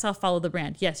 I guess I'll follow the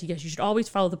brand. Yes, you should always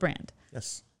follow the brand.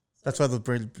 Yes. That's why the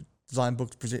brand design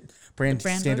books, brand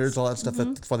standards, books? all that stuff.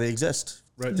 Mm-hmm. That's why they exist.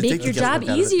 Right. To Make take your the job guesswork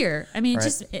out of it. easier. I mean,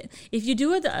 Right. if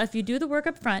you do the work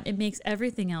up front, it makes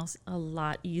everything else a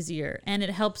lot easier, and it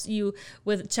helps you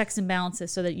with checks and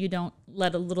balances so that you don't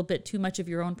let a little bit too much of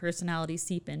your own personality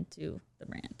seep into the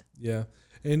brand. Yeah.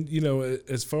 And,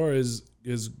 as far as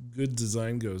good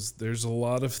design goes, there's a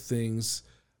lot of things,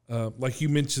 like you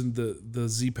mentioned the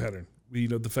Z pattern.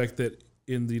 The fact that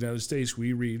in the United States,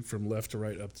 we read from left to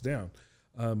right, up to down.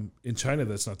 In China,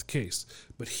 that's not the case.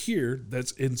 But here,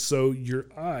 and so your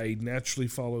eye naturally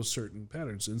follows certain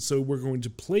patterns. And so we're going to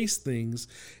place things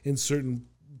in certain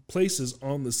places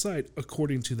on the site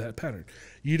according to that pattern.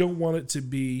 You don't want it to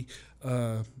be,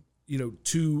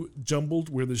 too jumbled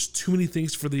where there's too many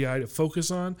things for the eye to focus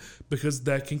on, because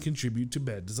that can contribute to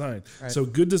bad design. Right. So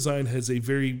good design has a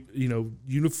very,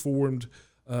 uniformed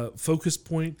focus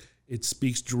point. It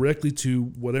speaks directly to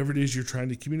whatever it is you're trying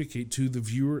to communicate to the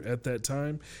viewer at that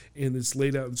time, and it's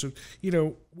laid out. And so,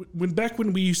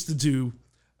 when we used to do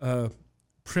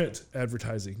print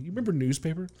advertising, you remember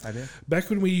newspaper? I do. Back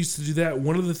when we used to do that,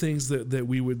 one of the things that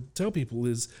we would tell people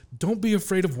is, don't be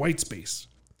afraid of white space.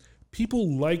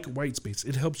 People like white space.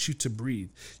 It helps you to breathe.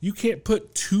 You can't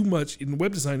put too much in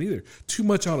web design either. Too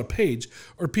much on a page,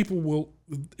 or people will.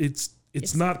 It's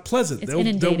not pleasant.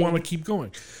 They'll want to keep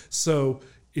going. So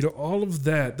all of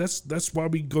that. That's why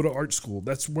we go to art school.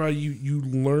 That's why you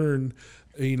learn.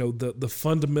 The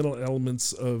fundamental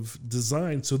elements of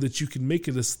design so that you can make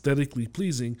it aesthetically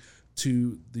pleasing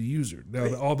to the user.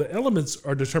 Now, all the elements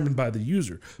are determined by the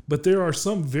user, but there are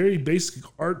some very basic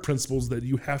art principles that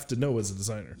you have to know as a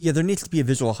designer. Yeah, there needs to be a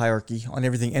visual hierarchy on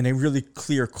everything and a really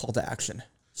clear call to action.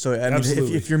 So, I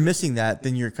mean, if you're missing that,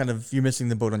 then you're missing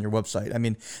the boat on your website. I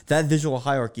mean, that visual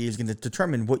hierarchy is going to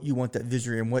determine what you want that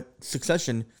visitor and what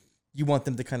succession you want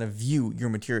them to kind of view your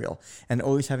material. And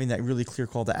always having that really clear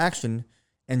call to action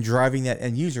and driving that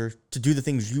end user to do the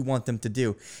things you want them to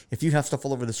do. If you have stuff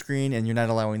all over the screen and you're not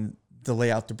allowing the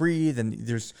layout to breathe, and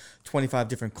there's 25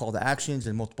 different call to actions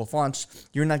and multiple fonts,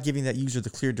 you're not giving that user the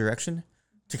clear direction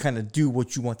to kind of do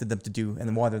what you wanted them to do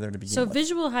and why they're there to begin So with.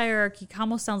 visual hierarchy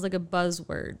almost sounds like a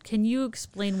buzzword. Can you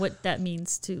explain what that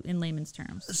means in layman's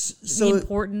terms? So the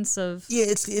importance of yeah,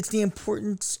 it's the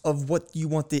importance of what you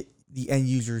want the end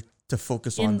user to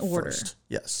focus on order. first.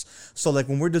 Yes. So like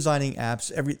when we're designing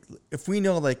apps, if we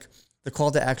know like the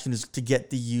call to action is to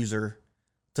get the user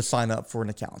to sign up for an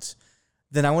account,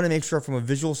 then I want to make sure from a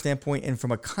visual standpoint and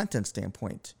from a content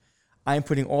standpoint, I'm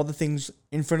putting all the things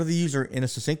in front of the user in a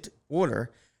succinct order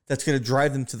that's going to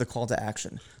drive them to the call to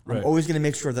action. Right. I'm always going to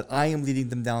make sure that I am leading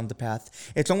them down the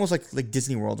path. It's almost like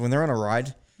Disney World when they're on a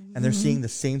ride and they're seeing the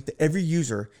same thing. Every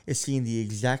user is seeing the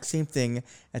exact same thing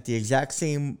at the exact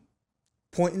same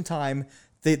point in time.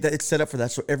 That it's set up for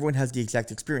that, so everyone has the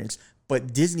exact experience.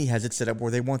 But Disney has it set up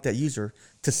where they want that user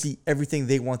to see everything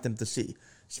they want them to see.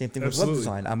 Same thing with web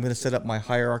design. I'm going to set up my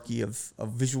hierarchy of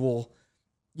visual,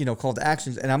 call to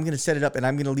actions, and I'm going to set it up, and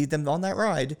I'm going to lead them on that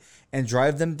ride and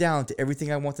drive them down to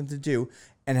everything I want them to do,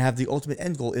 and have the ultimate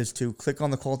end goal is to click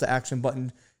on the call to action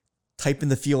button, type in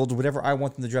the field, whatever I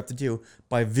want them to drive to do,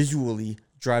 by visually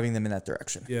driving them in that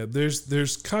direction. Yeah,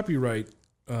 there's copyright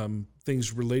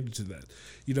things related to that.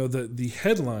 The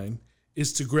headline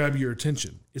is to grab your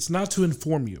attention. It's not to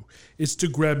inform you. It's to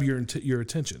grab your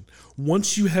attention.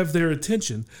 Once you have their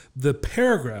attention, the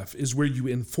paragraph is where you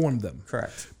inform them.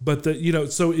 Correct. But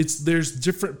so there's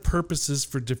different purposes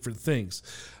for different things,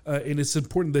 and it's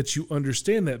important that you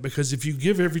understand that, because if you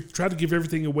try to give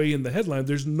everything away in the headline,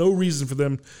 there's no reason for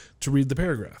them to read the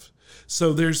paragraph.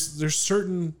 So there's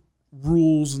certain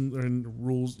rules and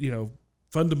rules,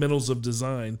 fundamentals of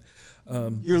design.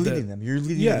 You're leading them. You're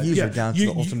leading the user down to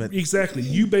the ultimate. Exactly.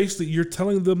 You're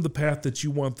telling them the path that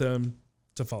you want them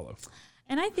to follow.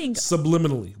 And I think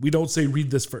subliminally, we don't say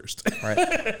read this first. Right.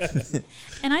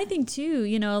 And I think too,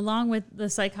 along with the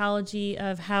psychology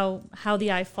of how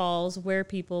the eye falls, where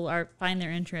people find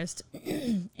their interest,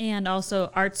 and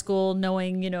also art school,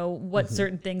 knowing what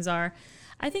certain things are.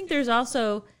 I think there's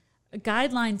also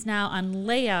guidelines now on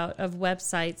layout of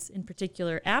websites. In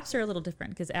particular, apps are a little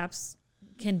different because apps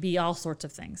can be all sorts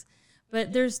of things,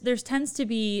 but there's tends to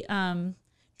be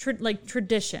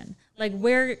tradition, like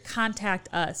where contact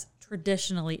us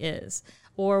traditionally is,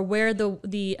 or where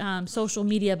the social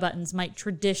media buttons might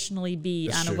traditionally be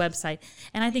on a website.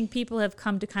 And I think people have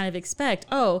come to kind of expect,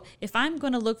 if I'm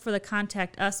going to look for the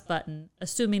contact us button,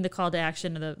 assuming the call to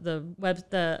action,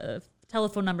 the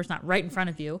telephone number's not right in front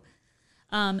of you.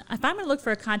 If I'm going to look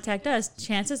for a contact us,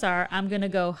 chances are I'm going to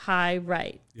go high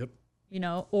right. Yep. Or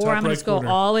Top I'm going right to go corner.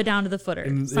 all the way down to the footer.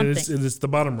 And something. it's the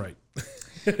bottom right.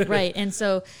 Right. And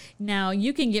so now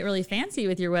you can get really fancy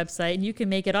with your website and you can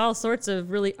make it all sorts of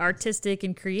really artistic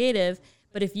and creative.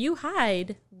 But if you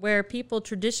hide where people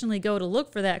traditionally go to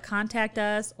look for that contact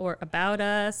us or about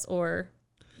us or,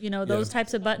 those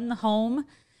types of button, home,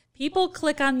 people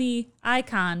click on the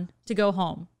icon to go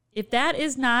home. If that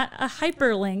is not a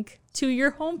hyperlink to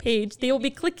your homepage, they will be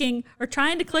clicking or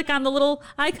trying to click on the little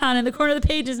icon in the corner of the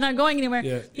page is not going anywhere.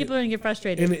 Yeah, People are going to get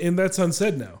frustrated. And that's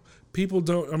unsaid now. People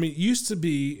don't, it used to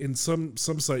be in some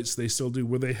sites, they still do,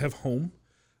 where they have home,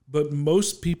 but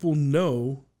most people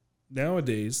know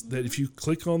nowadays that if you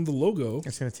click on the logo,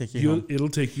 It's going to take you home. it'll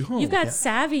take you home. You've got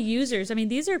savvy users.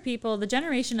 These are people, the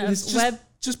generation of It's web.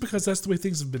 just because that's the way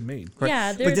things have been made. Correct.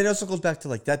 Yeah, but then it also goes back to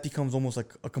that becomes almost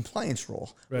like a compliance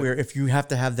role, Right. where if you have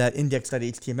to have that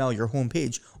index.html, your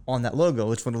homepage on that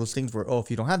logo, it's one of those things where, if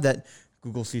you don't have that,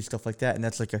 Google sees stuff like that, and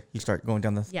that's you start going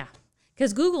down the. Yeah,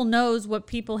 because Google knows what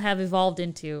people have evolved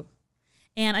into.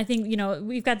 And I think,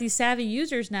 we've got these savvy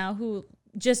users now who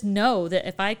just know that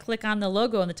if I click on the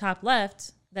logo in the top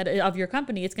left of your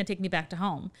company, it's going to take me back to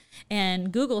home.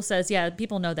 And Google says, yeah,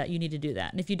 people know that you need to do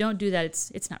that. And if you don't do that,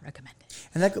 it's not recommended.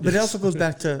 And but it also goes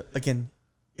back to, again,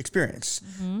 experience.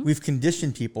 Mm-hmm. We've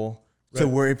conditioned people to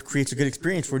where it creates a good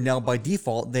experience where now by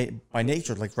default, by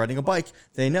nature, like riding a bike,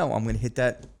 they know I'm going to hit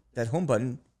that home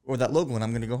button or that logo and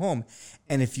I'm going to go home.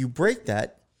 And if you break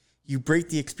that, you break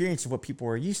the experience of what people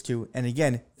are used to. And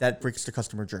again, that breaks the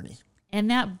customer journey. And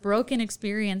that broken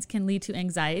experience can lead to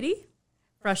anxiety,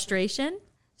 frustration,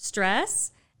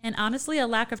 stress, and honestly, a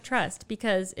lack of trust.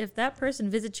 Because if that person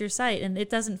visits your site and it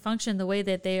doesn't function the way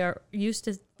that they are used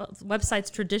to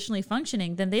websites traditionally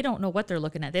functioning, then they don't know what they're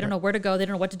looking at. They don't know where to go. They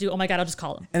don't know what to do. Oh my God, I'll just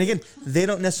call them. And again, they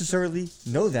don't necessarily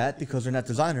know that because they're not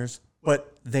designers,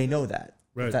 but they know that.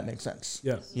 Right. If that makes sense.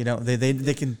 Yeah. They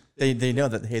know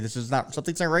that, hey, this is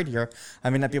something's not right here. I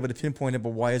may not be able to pinpoint it, but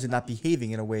why is it not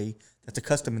behaving in a way that's a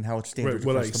custom and how it's standard Right,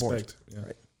 what I across the board? expect. Yeah.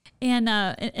 Right. And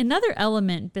another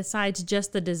element besides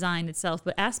just the design itself,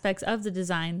 but aspects of the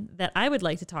design that I would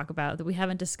like to talk about that we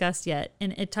haven't discussed yet,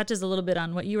 and it touches a little bit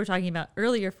on what you were talking about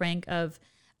earlier, Frank, of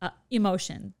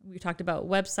emotion. We talked about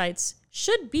websites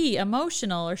should be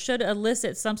emotional or should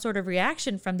elicit some sort of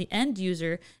reaction from the end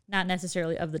user, not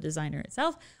necessarily of the designer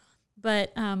itself.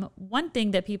 But one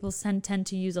thing that people tend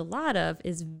to use a lot of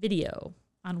is video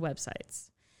on websites.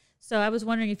 So I was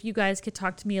wondering if you guys could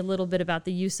talk to me a little bit about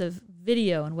the use of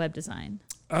video in web design.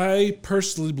 I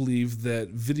personally believe that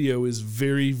video is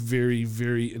very, very,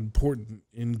 very important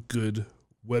in good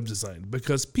web design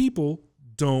because people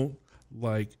don't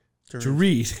like to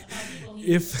read.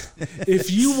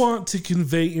 If you want to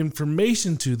convey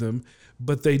information to them,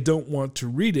 but they don't want to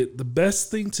read it, the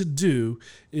best thing to do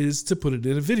is to put it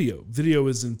in a video. Video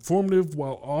is informative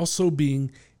while also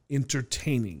being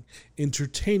entertaining.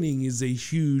 Entertaining is a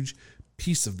huge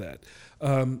piece of that.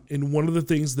 And one of the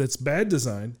things that's bad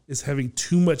design is having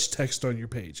too much text on your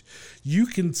page. You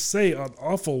can say an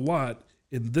awful lot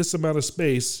in this amount of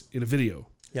space in a video.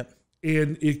 Yep.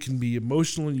 And it can be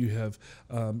emotional, and you have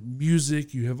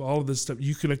music, you have all of this stuff.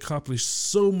 You can accomplish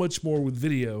so much more with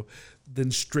video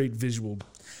than straight visual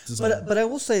design. But I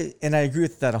will say, and I agree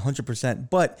with that 100%,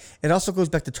 but it also goes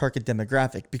back to target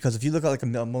demographic, because if you look at like a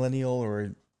millennial or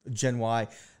a Gen Y,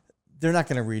 they're not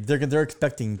going to read. They're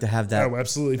expecting to have that. Oh,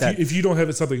 absolutely. If you don't have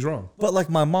it, something's wrong. But like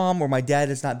my mom or my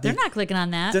dad is not. They're not clicking on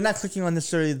that. They're not clicking on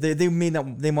necessarily. They may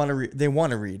not. They want to read. They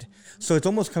want to read. So it's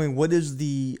almost coming. What is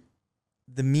the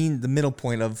middle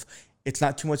point of? It's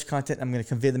not too much content. I'm going to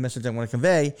convey the message I want to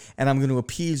convey, and I'm going to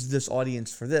appease this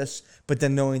audience for this. But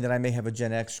then knowing that I may have a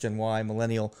Gen X, Gen Y,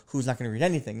 millennial who's not going to read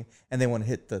anything, and they want to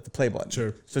hit the play button.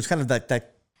 Sure. So it's kind of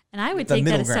that. And I would take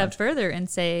that a step further and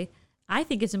say, I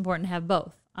think it's important to have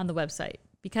both on the website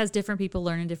because different people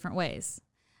learn in different ways.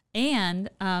 And,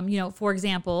 for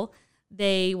example,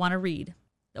 they want to read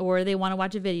or they want to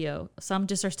watch a video. Some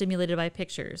just are stimulated by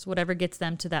pictures, whatever gets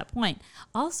them to that point.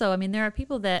 Also, there are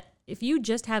people that if you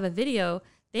just have a video,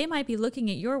 they might be looking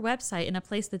at your website in a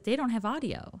place that they don't have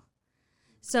audio.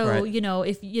 So, right.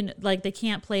 If they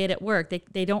can't play it at work,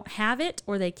 they don't have it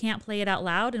or they can't play it out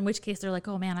loud, in which case they're like,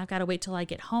 oh man, I've got to wait till I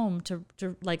get home to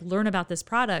learn about this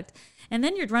product. And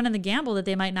then you're running the gamble that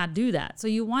they might not do that. So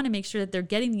you want to make sure that they're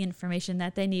getting the information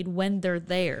that they need when they're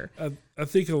there. I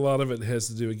think a lot of it has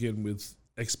to do, again, with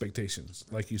expectations,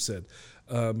 like you said.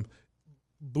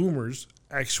 Boomers,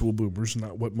 actual boomers,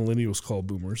 not what millennials call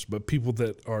boomers, but people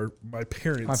that are my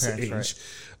parents' age,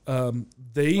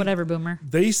 right. Whatever boomer.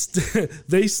 They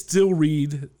still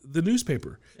read the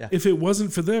newspaper. Yeah. If it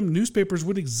wasn't for them, newspapers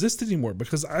wouldn't exist anymore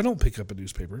because I don't pick up a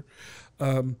newspaper.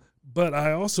 But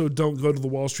I also don't go to the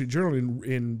Wall Street Journal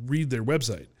and read their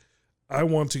website. I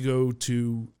want to go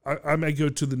to, I may go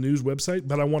to the news website,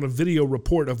 but I want a video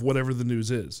report of whatever the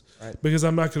news is, right. Because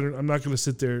I'm not gonna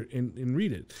sit there and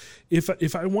read it.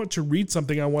 If I want to read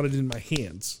something, I want it in my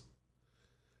hands.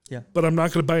 Yeah. But I'm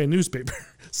not gonna buy a newspaper.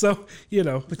 So,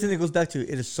 But then it goes back to,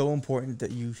 it is so important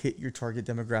that you hit your target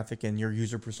demographic and your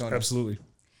user persona. Absolutely.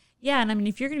 Yeah, and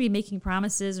if you're going to be making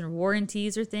promises or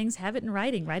warranties or things, have it in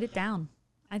writing. Write it down.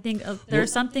 I think there are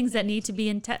some things that need to be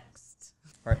in text.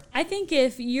 Right. I think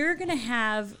if you're going to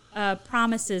have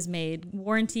promises made,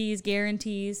 warranties,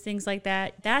 guarantees, things like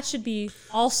that, that should be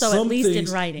also at least in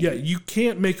writing. Yeah, you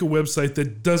can't make a website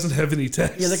that doesn't have any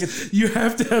text. Yeah, you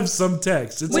have to have some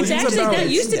text. Which actually, that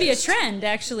used to be a trend,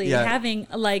 actually, having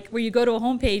where you go to a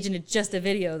homepage and it's just a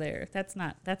video there. That's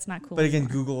not cool. But again,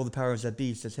 Google, the powers that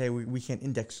be, says, hey, we can't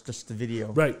index just the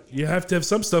video. Right. You have to have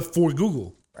some stuff for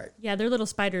Google. Right. Yeah, they're little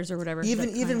spiders or whatever.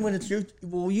 Even when it's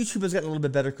YouTube has gotten a little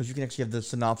bit better because you can actually have the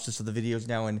synopsis of the videos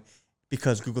now, and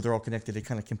because Google, they're all connected, it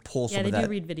kind of can pull some of that. Yeah, they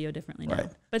do read video differently now.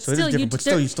 Right. But so still, you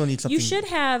still need something. You should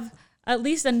have at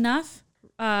least enough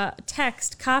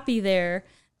text copy there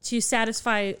to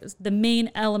satisfy the main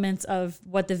elements of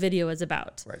what the video is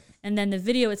about. Right. And then the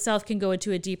video itself can go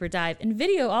into a deeper dive. And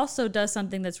video also does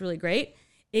something that's really great.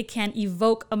 It can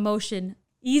evoke emotion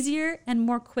easier and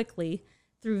more quickly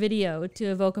through video to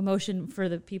evoke emotion for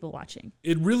the people watching.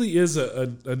 It really is a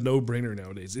no-brainer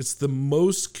nowadays. It's the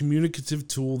most communicative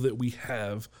tool that we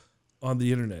have on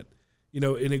the internet.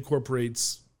 It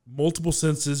incorporates multiple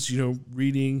senses,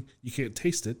 reading, you can't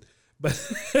taste it.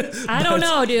 But I don't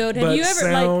know, dude. Have you ever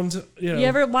sound, you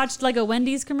ever watched a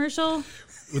Wendy's commercial?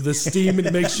 With the steam,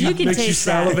 it makes you That.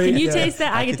 salivate. Can you taste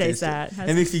that? I can taste that.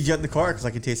 It makes me jump in the car because I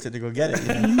can taste it to go get it.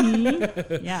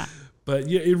 Mm-hmm. Yeah. But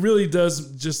yeah, it really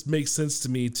does just make sense to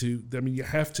me you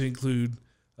have to include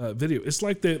video. It's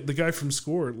like the guy from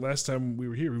SCORE last time we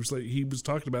were here. He was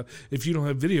talking about if you don't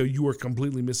have video, you are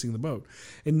completely missing the boat.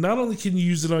 And not only can you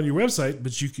use it on your website,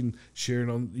 but you can share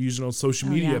it use it on social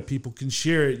media. Yeah. People can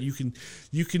share it.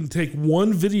 You can take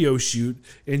one video shoot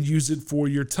and use it for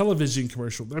your television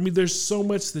commercial. I mean, there's so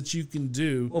much that you can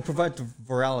do. Well, provide the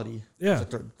virality. Yeah.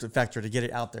 The factor to get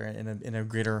it out there in a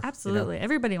greater. Absolutely.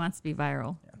 Everybody wants to be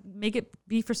viral. Yeah. Make it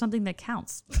be for something that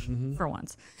counts for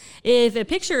once. If a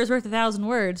picture is worth 1,000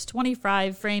 words,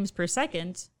 25 frames per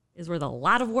second is worth a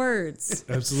lot of words.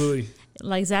 Absolutely.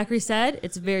 Like Zachary said,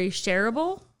 it's very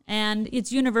shareable and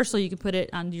it's universal. You can put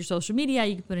it on your social media.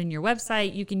 You can put it in your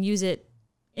website. You can use it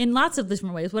in lots of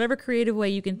different ways, whatever creative way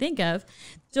you can think of.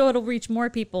 So it'll reach more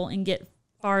people and get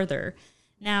farther.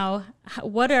 Now,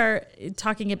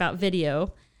 talking about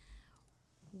video,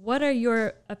 what are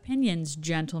your opinions,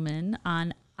 gentlemen,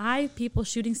 on people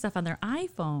shooting stuff on their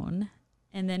iPhone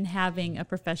and then having a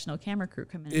professional camera crew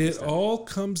come in? It all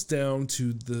comes down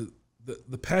to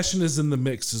the passion is in the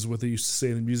mix, is what they used to say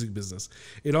in the music business.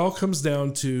 It all comes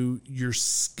down to your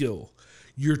skill.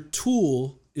 Your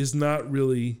tool is not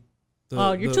really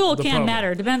your tool can problem.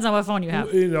 matter. Depends on what phone you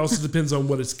have. It also depends on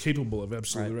what it's capable of.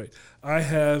 Absolutely right. I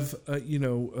have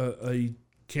a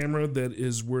camera that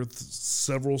is worth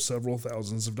several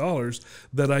thousands of dollars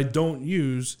that I don't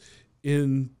use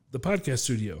in the podcast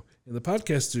studio. In the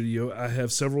podcast studio, I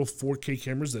have several 4K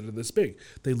cameras that are this big.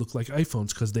 They look like iPhones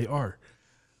because they are.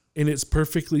 And it's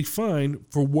perfectly fine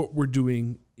for what we're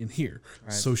doing in here.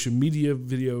 Right. Social media,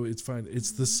 video, it's fine.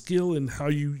 It's the skill in how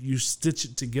you stitch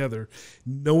it together,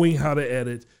 knowing how to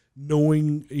edit,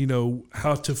 knowing,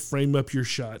 how to frame up your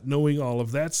shot, knowing all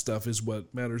of that stuff is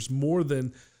what matters more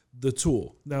than the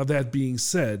tool. Now, that being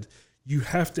said, you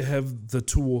have to have the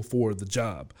tool for the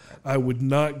job. I would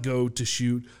not go to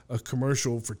shoot a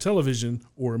commercial for television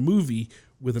or a movie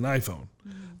with an iPhone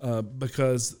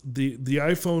because the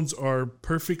iPhones are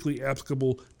perfectly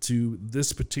applicable to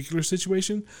this particular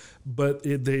situation, but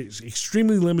they're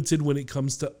extremely limited when it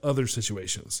comes to other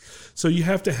situations. So you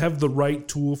have to have the right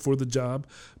tool for the job.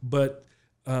 But,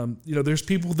 there's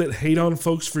people that hate on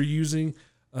folks for using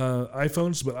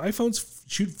iPhones, but iPhones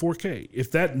shoot 4K.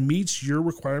 If that meets your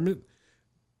requirement,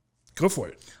 go for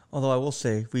it. Although I will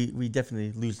say we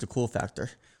definitely lose the cool factor.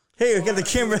 Hey, we got the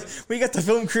camera, we got the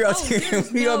film crew out here.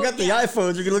 We all got the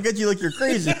iPhones. We're gonna look at you like you're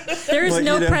crazy. There is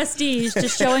no prestige to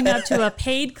showing up to a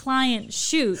paid client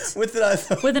shoot with an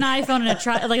iPhone,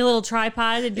 and like a little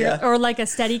tripod, and or like a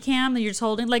Steadicam that you're just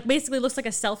holding. Like basically looks like a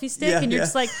selfie stick, and you're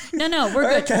just like, no, we're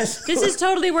good. Guys, this is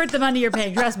totally worth the money you're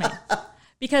paying. Trust me.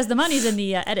 Because the money's in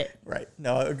the edit. Right.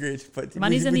 No, agreed. But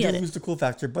money's in the edit. We lose the cool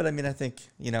factor. But I mean, I think,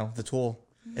 the tool,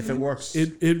 if it works.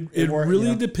 It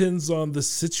really depends on the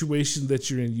situation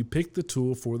that you're in. You pick the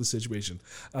tool for the situation.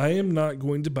 I am not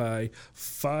going to buy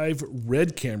 5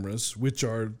 RED cameras, which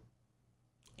are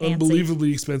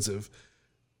unbelievably expensive,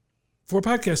 for a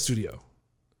podcast studio.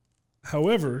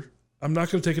 However, I'm not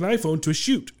going to take an iPhone to a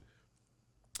shoot.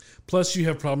 Plus, you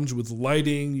have problems with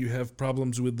lighting. You have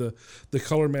problems with the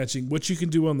color matching. What you can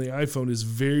do on the iPhone is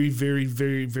very, very,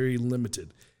 very, very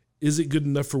limited. Is it good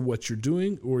enough for what you're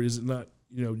doing, or is it not?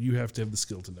 You have to have the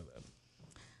skill to know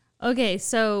that. Okay,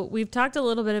 so we've talked a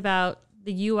little bit about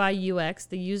the UI, UX,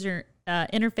 the user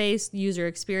interface, the user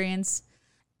experience.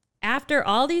 After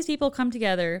all these people come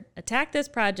together, attack this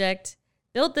project,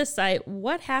 build this site,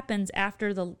 what happens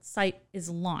after the site is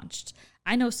launched?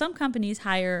 I know some companies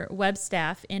hire web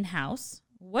staff in-house.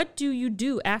 What do you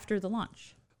do after the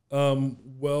launch?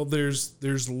 Well,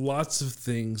 there's lots of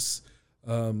things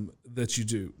that you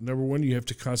do. Number one, you have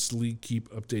to constantly keep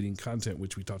updating content,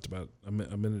 which we talked about a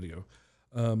minute ago.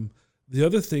 The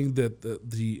other thing that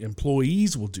the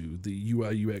employees will do, the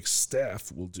UI UX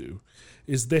staff will do,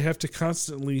 is they have to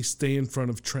constantly stay in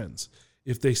front of trends.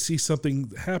 If they see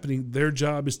something happening, their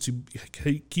job is to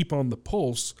keep on the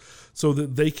pulse so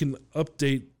that they can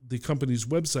update the company's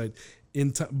website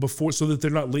in time before, so that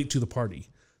they're not late to the party.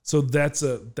 So that's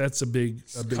a big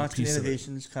constant piece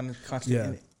innovations, of it. kind of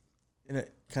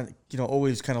constant,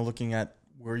 always kind of looking at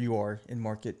where you are in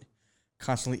market,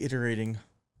 constantly iterating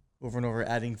over and over,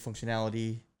 adding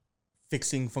functionality,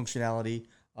 fixing functionality.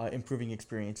 Improving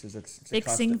experiences.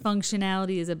 Fixing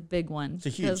functionality is a big one.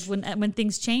 It's because when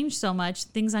things change so much,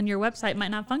 things on your website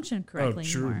might not function correctly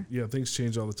anymore. Yeah, things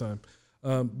change all the time.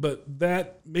 But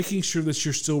that making sure that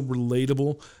you're still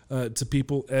relatable to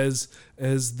people as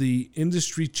the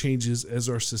industry changes, as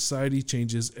our society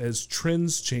changes, as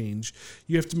trends change,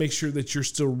 you have to make sure that you're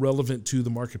still relevant to the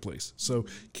marketplace. So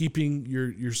keeping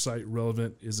your site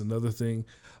relevant is another thing.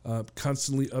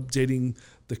 constantly updating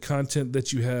the content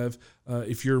that you have.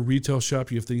 If you're a retail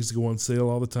shop, you have things to go on sale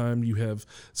all the time. You have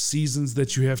seasons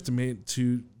that you have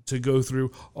to go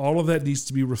through. All of that needs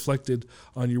to be reflected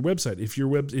on your website.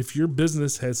 If your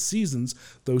business has seasons,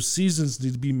 those seasons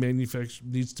need to be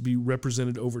needs to be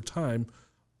represented over time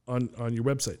on your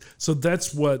website. So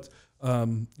that's what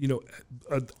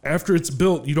after it's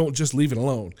built, you don't just leave it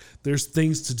alone. There's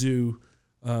things to do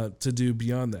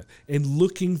beyond that. And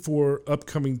looking for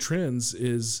upcoming trends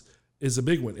is a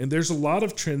big one. And there's a lot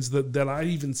of trends that I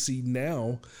even see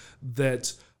now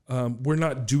that we're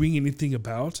not doing anything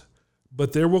about,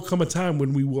 but there will come a time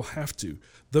when we will have to.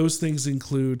 Those things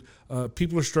include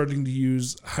people are starting to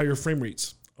use higher frame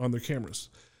rates on their cameras.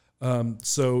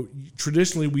 So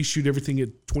traditionally we shoot everything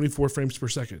at 24 frames per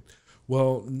second.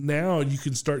 Well, now you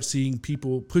can start seeing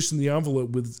people pushing the envelope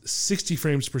with 60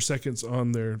 frames per second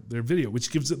on their video,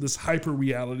 which gives it this hyper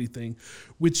reality thing,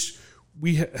 which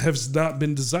has not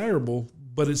been desirable,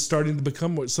 but it's starting to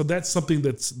become more. So that's something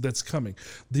that's coming.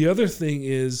 The other thing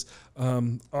is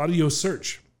audio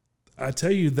search. I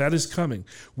tell you, that is coming.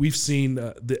 We've seen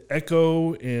the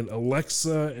Echo and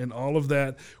Alexa and all of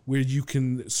that, where you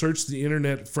can search the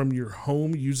internet from your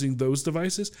home using those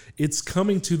devices. It's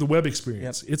coming to the web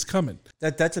experience. Yep. It's coming.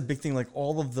 That's a big thing. Like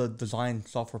all of the design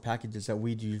software packages that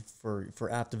we do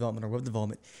for app development or web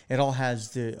development, it all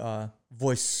has the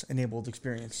voice enabled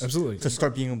experience. Absolutely. To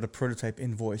start being able to prototype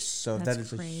in voice. So That's that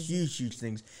is crazy. a huge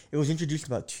thing. It was introduced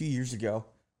about 2 years ago,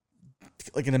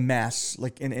 like in a mass,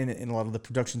 like in a lot of the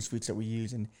production suites that we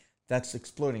use, and that's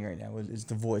exploding right now. Is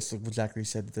the voice, like what Zachary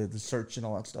said, the search and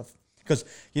all that stuff. Because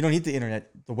you don't need the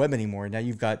internet, the web anymore. Now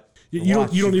you've got you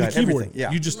don't need a keyboard. Everything. Yeah.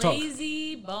 You just talk.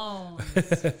 Lazy bones.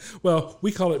 Well,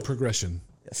 we call it progression.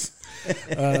 Yes.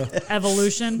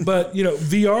 Evolution. But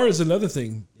VR is another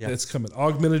thing that's coming.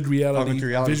 Augmented reality.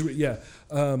 Visual,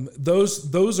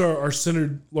 those are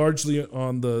centered largely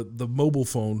on the mobile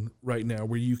phone right now,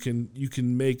 where you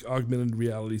can make augmented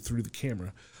reality through the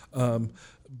camera.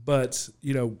 But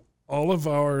all of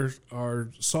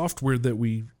our software that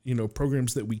we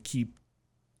programs that we keep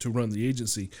to run the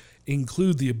agency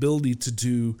include the ability to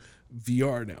do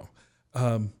VR now.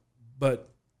 But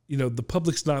the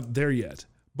public's not there yet.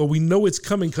 But we know it's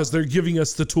coming because they're giving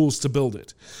us the tools to build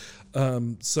it.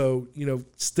 So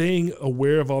staying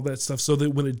aware of all that stuff so that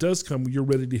when it does come, you're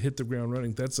ready to hit the ground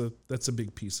running. That's a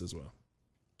big piece as well.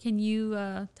 Can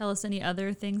you tell us any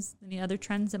other things, any other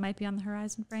trends that might be on the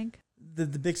horizon, Frank? The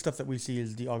big stuff that we see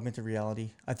is the augmented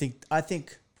reality. I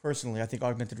think personally,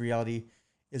 augmented reality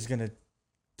is going to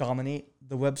dominate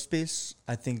the web space.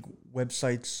 I think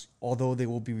websites, although they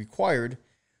will be required,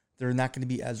 they're not going to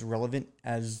be as relevant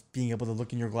as being able to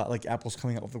look in your glass, like Apple's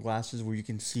coming out with the glasses where you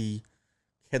can see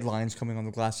headlines coming on the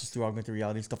glasses through augmented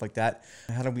reality, stuff like that.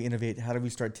 How do we innovate? How do we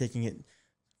start taking it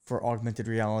for augmented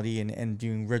reality and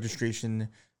doing registration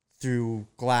through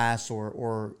glass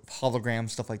or hologram,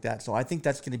 stuff like that? So I think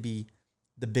that's going to be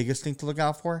the biggest thing to look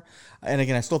out for. And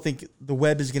again, I still think the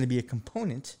web is going to be a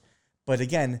component, but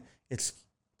again, it's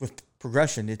with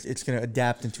progression, it's going to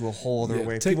adapt into a whole other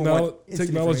way.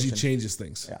 Technology changes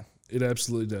things. Yeah. It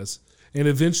absolutely does. And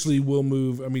eventually we'll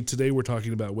move. I mean, today we're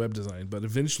talking about web design, but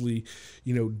eventually,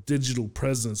 digital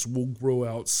presence will grow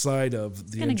outside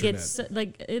of the internet. It's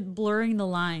going to get blurring the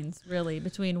lines really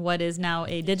between what is now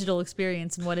a digital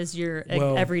experience and what is your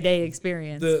everyday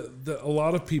experience. A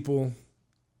lot of people,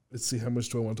 let's see, how much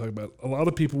do I want to talk about? A lot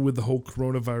of people with the whole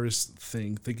coronavirus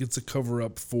thing think it's a cover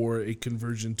up for a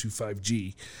conversion to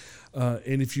 5G.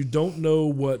 And if you don't know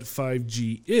what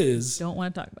 5G is, don't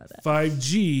want to talk about that.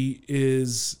 5G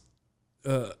is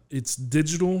it's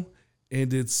digital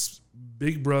and it's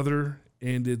Big Brother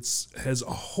and has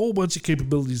a whole bunch of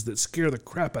capabilities that scare the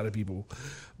crap out of people.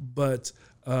 But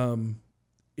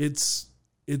it's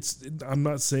I'm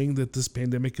not saying that this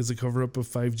pandemic is a cover up of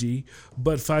 5G,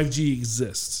 but 5G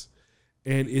exists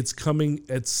and it's coming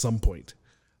at some point.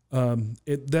 For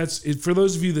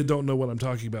those of you that don't know what I'm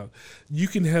talking about, you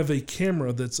can have a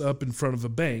camera that's up in front of a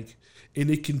bank and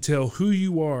it can tell who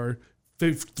you are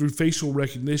through facial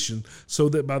recognition so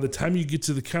that by the time you get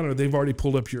to the counter, they've already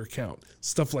pulled up your account,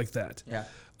 stuff like that.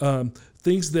 Yeah.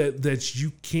 Things that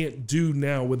you can't do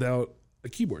now without a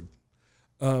keyboard.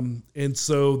 And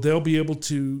so they'll be able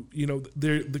to,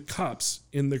 they're the cops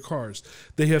in their cars.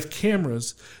 They have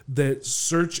cameras that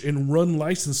search and run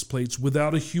license plates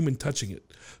without a human touching it,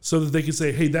 so that they can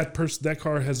say, "Hey, that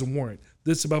car has a warrant.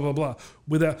 This blah blah blah."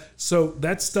 So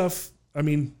that stuff, I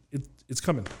mean, it's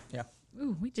coming. Yeah.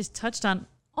 Ooh, we just touched on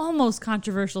almost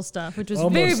controversial stuff, which was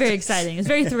very, very exciting. It's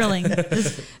very thrilling.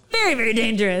 It's very, very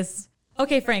dangerous.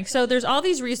 Okay, Frank. So there's all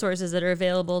these resources that are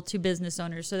available to business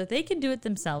owners so that they can do it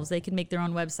themselves. They can make their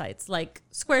own websites like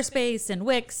Squarespace and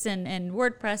Wix and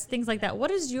WordPress, things like that.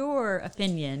 What is your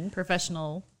opinion,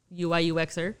 professional UI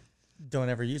UXer? Don't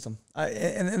ever use them.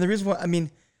 And the reason why, I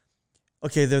mean,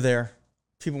 okay, they're there.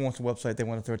 People want a website. They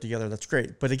want to throw it together. That's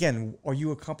great. But again, I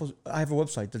have a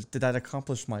website. Did that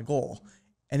accomplish my goal?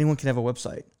 Anyone can have a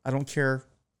website. I don't care,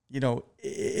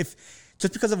 if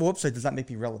just because I have a website does not make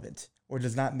me relevant or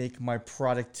does not make my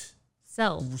product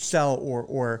sell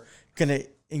or going to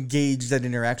engage that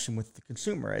interaction with the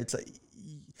consumer. It's like,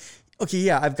 okay,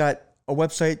 yeah, I've got a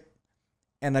website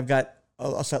and I've got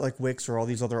a site like Wix or all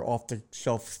these other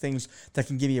off-the-shelf things that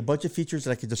can give me a bunch of features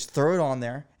that I could just throw it on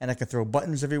there and I can throw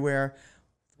buttons everywhere.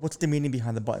 What's the meaning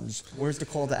behind the buttons? Where's the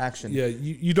call to action? Yeah,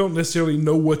 you don't necessarily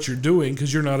know what you're doing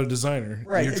because you're not a designer.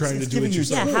 Right. You're trying to do it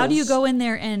yourself. Yeah, how do you go in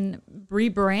there and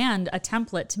rebrand a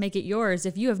template to make it yours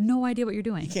if you have no idea what you're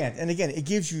doing? You can't. And again, it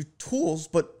gives you tools,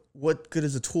 but what good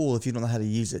is a tool if you don't know how to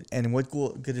use it? And what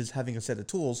good is having a set of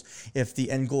tools if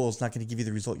the end goal is not going to give you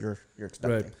the result you're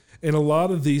expecting? Right. And a lot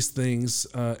of these things,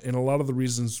 and a lot of the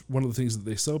reasons, one of the things that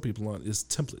they sell people on is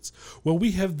templates. Well,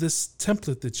 we have this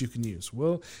template that you can use.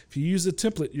 Well, if you use a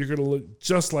template, you're going to look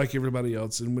just like everybody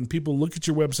else. And when people look at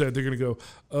your website, they're going to go,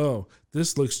 oh,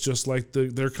 this looks just like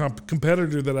their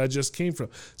competitor that I just came from.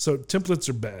 So templates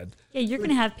are bad. Yeah, you're going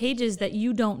to have pages that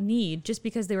you don't need just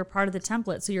because they were part of the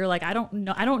template. So you're like, I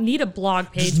don't need a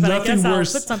blog page, but I guess I'll put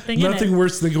something in it. Nothing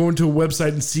worse than going to a website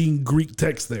and seeing Greek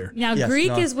text there. Now, Yes,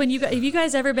 Greek is when if you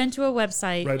guys ever been to a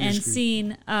website Writer's and Greek.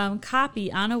 seen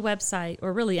copy on a website,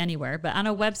 or really anywhere, but on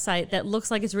a website that looks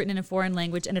like it's written in a foreign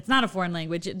language, and it's not a foreign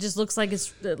language, it just looks like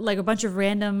it's like a bunch of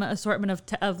random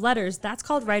assortment of letters, that's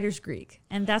called Writer's Greek.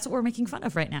 And that's what we're making fun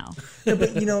of right now. Yeah,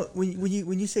 but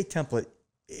when you say template,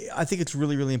 I think it's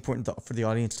really, really important for the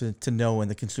audience to know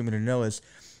and the consumer to know is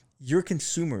your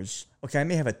consumers. Okay, I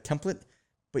may have a template,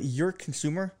 but your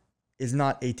consumer is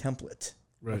not a template.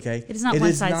 Right. Okay, It is not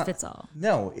one size fits all.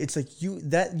 No, it's like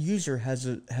that user has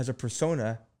a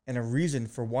persona and a reason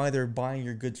for why they're buying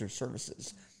your goods or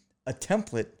services. A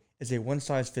template is a one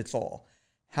size fits all.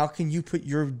 How can you put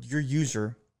your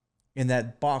user in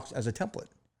that box as a template?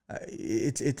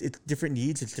 It's different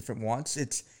needs, it's different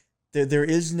wants. There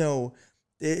is no.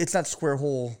 It's not square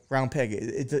hole round peg.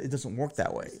 It doesn't work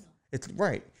that way. It's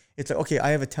right. It's like, okay, I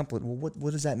have a template. Well,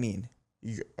 what does that mean?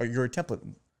 You're a template.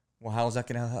 Well, how is that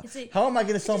going to help? How am I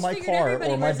going to sell my car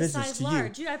or my business to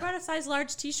large. I brought a size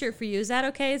large T-shirt for you. Is that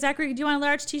okay? Zachary, do you want a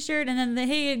large T-shirt? And then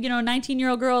hey,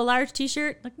 19-year-old girl, a large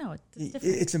T-shirt? Like, no, it's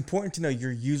different. It's important to know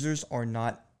your users are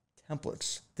not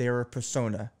templates. They are a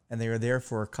persona, and they are there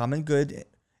for a common good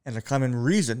and a common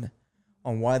reason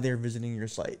on why they're visiting your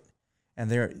site. And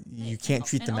you can't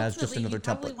treat them as just another template.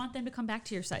 You probably want them to come back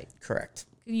to your site. Correct.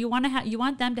 You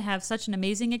want them to have such an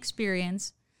amazing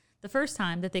experience the first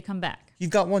time that they come back.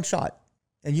 You've got one shot,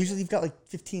 and usually you've got like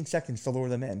 15 seconds to lure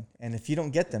them in. And if you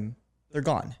don't get them, they're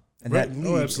gone, and that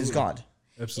lead is gone.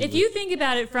 Absolutely. If you think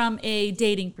about it from a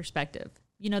dating perspective,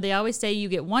 they always say you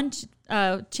get one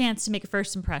chance to make a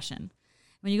first impression.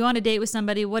 When you go on a date with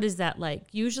somebody, what is that like?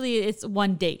 Usually it's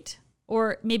one date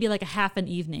or maybe like a half an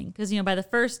evening. Because, by the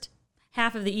first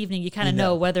half of the evening, you kind of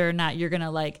know whether or not you're going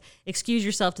to excuse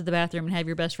yourself to the bathroom and have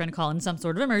your best friend call in some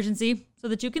sort of emergency so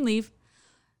that you can leave.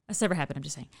 That's never happened, I'm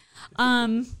just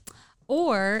saying.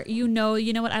 Or, you know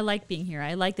what, I like being here.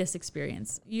 I like this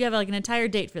experience. You have an entire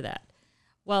date for that.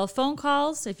 Well, phone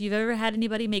calls, if you've ever had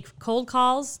anybody make cold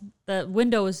calls, the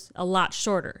window is a lot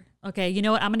shorter. Okay, you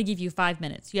know what? I'm going to give you 5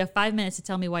 minutes. You have 5 minutes to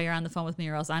tell me why you're on the phone with me,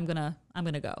 or else I'm gonna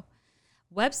go.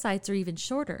 Websites are even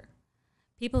shorter.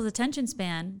 People's attention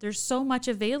span, there's so much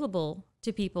available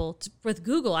to people with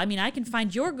Google. I mean, I can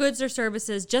find your goods or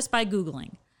services just by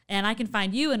Googling, and I can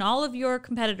find you and all of your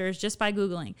competitors just by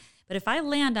Googling. But if I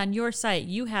land on your site,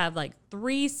 you have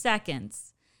 3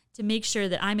 seconds to make sure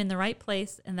that I'm in the right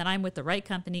place and that I'm with the right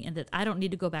company and that I don't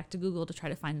need to go back to Google to try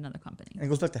to find another company. And it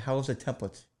goes back to how is a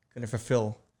template going to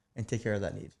fulfill and take care of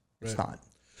that need? It's Right. not.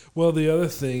 Well, the other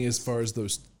thing, as far as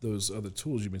those other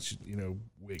tools you mentioned,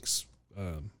 Wix,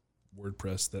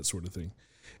 WordPress, that sort of thing,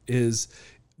 is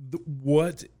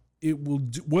what it will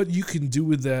do. What you can do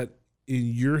with that in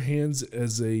your hands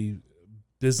as a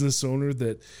business owner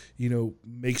that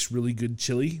makes really good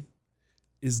chili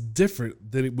is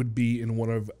different than it would be in one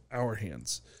of our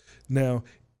hands. Now,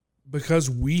 because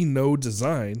we know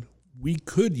design, we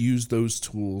could use those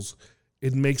tools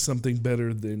and make something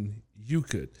better than you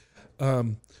could.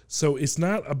 So it's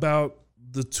not about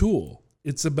the tool.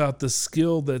 It's about the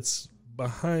skill that's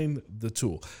behind the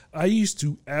tool. I used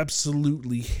to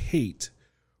absolutely hate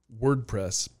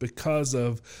WordPress because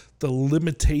of the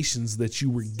limitations that you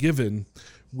were given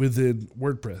within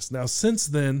WordPress. Now, since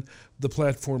then, the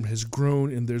platform has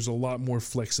grown and there's a lot more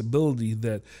flexibility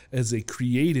that as a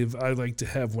creative, I like to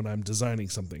have when I'm designing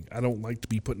something. I don't like to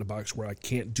be put in a box where I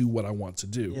can't do what I want to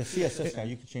do. Yeah, CSS now,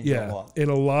 you can change that a lot. And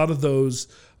a lot of those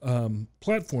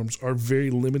platforms are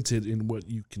very limited in what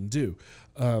you can do.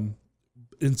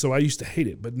 And so I used to hate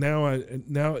it, but now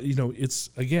it's,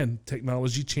 again,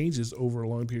 technology changes over a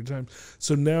long period of time.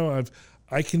 So now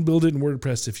I can build it in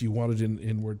WordPress if you want it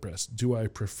in WordPress. Do I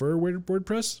prefer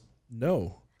WordPress?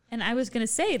 No. And I was going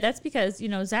to say that's because,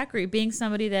 Zachary being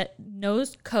somebody that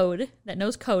knows code, that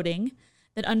knows coding,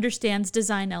 that understands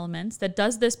design elements, that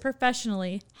does this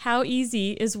professionally, how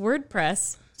easy is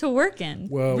WordPress to work in?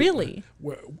 Well, really?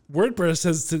 WordPress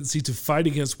has a tendency to fight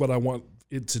against what I want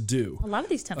it to do. A lot of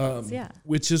these templates, yeah.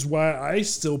 Which is why I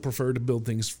still prefer to build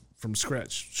things from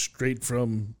scratch, straight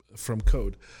from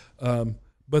code.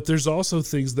 But there's also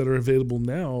things that are available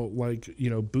now, like,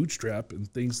 Bootstrap and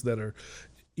things that are,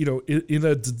 in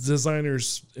a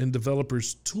designer's and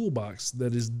developer's toolbox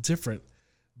that is different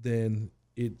than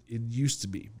it used to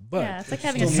be. But yeah, it's like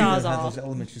having a Have Sawzall. those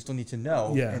elements you still need to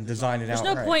know Yeah. and design it There's out.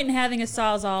 no right. point in having a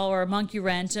Sawzall or a monkey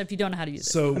wrench if you don't know how to use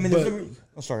it. so, I mean,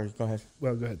 sorry, go ahead.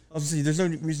 well, go ahead. I was saying, there's no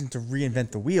reason to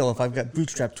reinvent the wheel. If I've got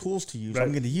Bootstrap tools to use, Right.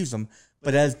 I'm going to use them.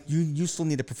 But as you still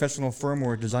need a professional firm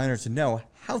or a designer to know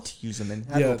how to use them and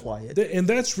how to apply it. And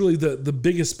that's really the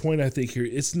biggest point I think here.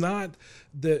 It's not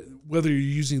that whether you're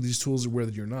using these tools or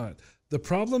whether you're not. The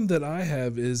problem that I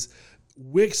have is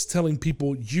Wix telling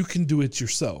people you can do it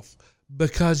yourself,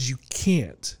 because you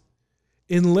can't.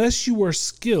 Unless you are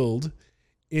skilled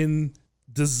in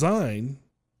design,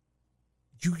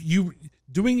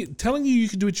 telling you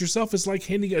can do it yourself is like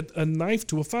handing a knife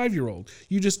to a 5-year-old.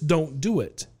 You just don't do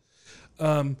it.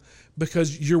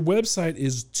 Because your website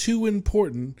is too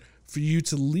important for you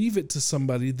to leave it to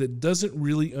somebody that doesn't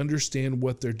really understand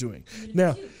what they're doing.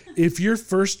 Now, if you're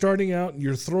first starting out and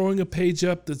you're throwing a page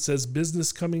up that says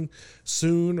business coming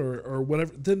soon or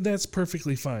whatever, then that's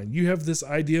perfectly fine. You have this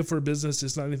idea for a business,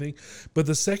 it's not anything. But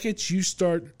the second you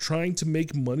start trying to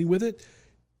make money with it,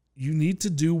 you need to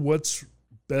do what's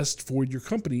best for your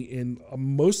company. And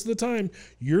most of the time,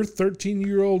 your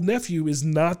 13-year-old nephew is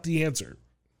not the answer.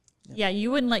 Yeah,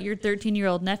 you wouldn't let your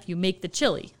 13-year-old nephew make the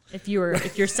chili if you're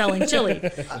selling chili.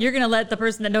 You're going to let the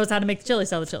person that knows how to make the chili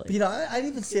sell the chili. But, I'd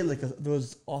even say like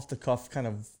those off-the-cuff kind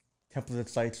of templated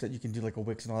sites that you can do like a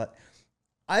Wix and all that.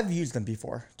 I've used them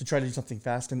before to try to do something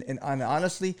fast. And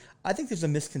honestly, I think there's a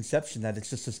misconception that it's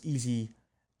just this easy.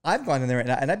 I've gone in there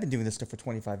and I've been doing this stuff for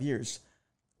 25 years.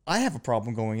 I have a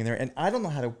problem going in there and I don't know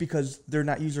how to, because they're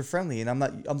not user-friendly and I'm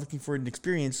looking for an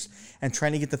experience and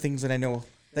trying to get the things that I know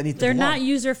that need to They're belong. not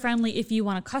user-friendly if you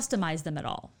want to customize them at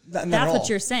all. Not at That's all. what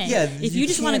you're saying. Yeah, if you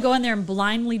just want to can't- go in there and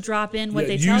blindly drop in what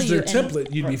they tell use you. their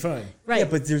template, you'd be fine. Right. Yeah,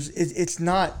 but it's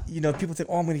not, people think,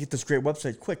 I'm going to get this great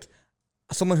website quick.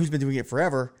 Someone who's been doing it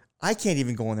forever, I can't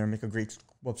even go in there and make a great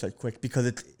website quick because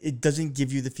it doesn't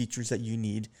give you the features that you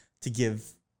need to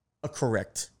give a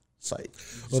correct site.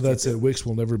 Well, that's it. Wix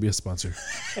will never be a sponsor.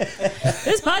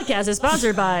 This podcast is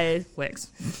sponsored by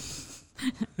Wix.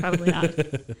 Probably not.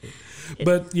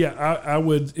 But yeah, I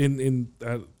would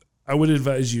I would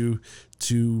advise you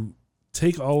to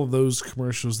take all of those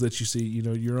commercials that you see.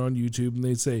 You're on YouTube and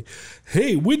they say,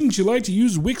 "Hey, wouldn't you like to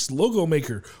use Wix Logo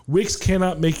Maker?" Wix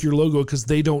cannot make your logo because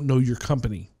they don't know your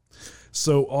company.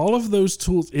 So all of those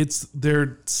tools,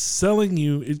 they're selling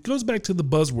you. It goes back to the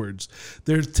buzzwords.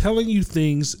 They're telling you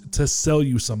things to sell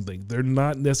you something. They're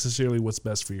not necessarily what's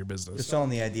best for your They're business. selling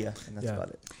the idea, and that's Yeah. about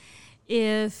it.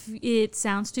 If it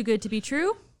sounds too good to be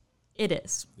true, it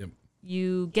is. Yep.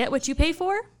 You get what you pay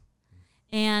for,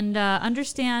 and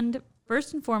understand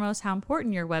first and foremost how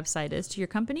important your website is to your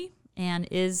company, and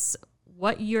is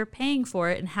what you're paying for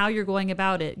it and how you're going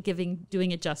about it, doing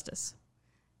it justice.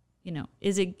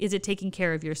 Is it taking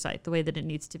care of your site the way that it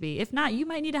needs to be? If not, you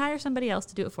might need to hire somebody else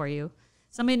to do it for you.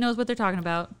 Somebody knows what they're talking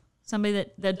about. Somebody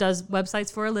that does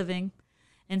websites for a living,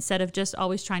 instead of just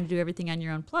always trying to do everything on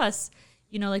your own. Plus,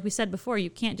 like we said before, you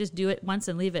can't just do it once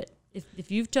and leave it.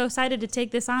 If you've decided to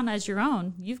take this on as your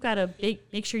own, you've got to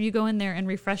make sure you go in there and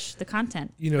refresh the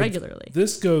content regularly.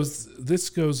 This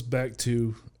goes back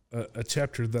to a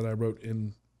chapter that I wrote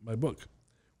in my book,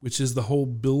 which is the whole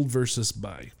build versus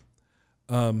buy.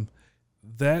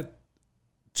 That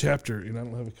chapter, and I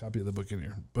don't have a copy of the book in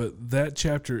here, but that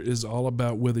chapter is all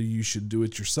about whether you should do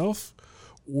it yourself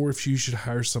or if you should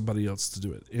hire somebody else to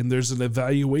do it. And there's an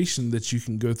evaluation that you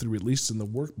can go through, at least in the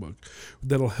workbook,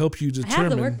 that'll help you I have the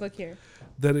determine workbook here.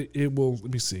 that it will.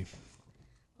 Let me see.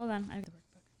 Hold on, I have the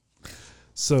workbook.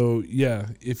 So yeah,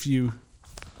 if you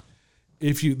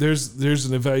if you there's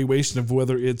an evaluation of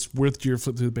whether it's worth your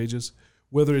flip through the pages,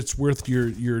 whether it's worth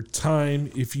your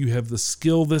time, if you have the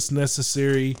skill that's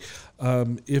necessary,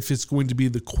 if it's going to be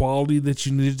the quality that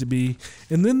you need it to be.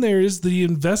 And then there is the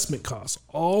investment cost.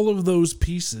 All of those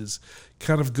pieces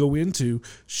kind of go into,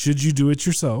 should you do it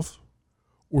yourself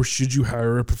or should you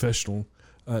hire a professional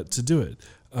to do it?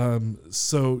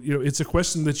 So, it's a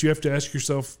question that you have to ask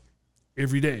yourself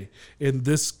every day. And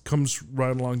this comes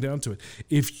right along down to it.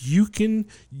 If you can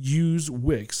use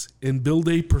Wix and build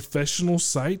a professional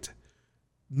site,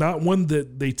 not one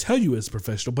that they tell you is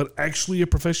professional, but actually a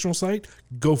professional site,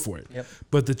 go for it. Yep.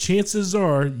 But the chances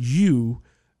are you,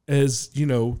 as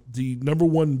the number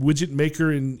one widget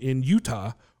maker in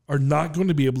Utah, are not going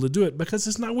to be able to do it because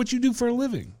it's not what you do for a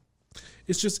living.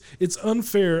 It's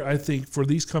unfair, I think, for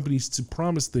these companies to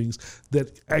promise things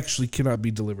that actually cannot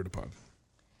be delivered upon.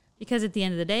 Because at the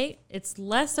end of the day, it's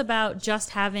less about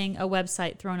just having a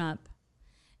website thrown up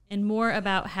and more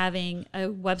about having a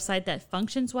website that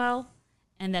functions well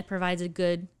and that provides a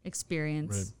good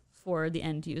experience for the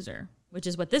end user, which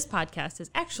is what this podcast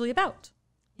is actually about,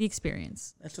 the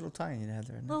experience. That's a little tie-in you had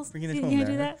there. Well, Bringing it you home gonna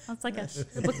there. do that? That's like a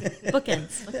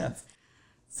bookends. Yeah.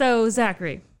 So,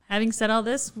 Zachary, having said all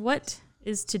this, what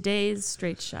is today's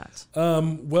straight shot?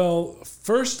 Well,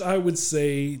 first I would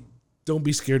say don't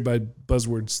be scared by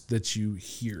buzzwords that you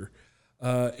hear,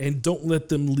 and don't let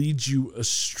them lead you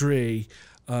astray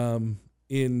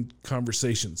in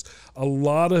conversations. A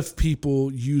lot of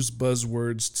people use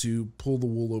buzzwords to pull the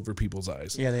wool over people's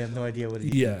eyes. Yeah, they have no idea what it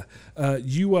is. Yeah.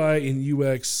 UI and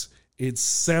UX, it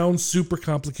sounds super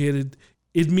complicated.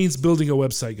 It means building a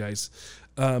website, guys.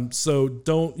 So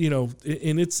don't,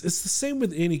 and it's the same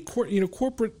with any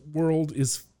corporate world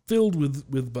is filled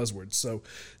with buzzwords. So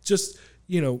just,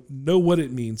 know what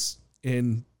it means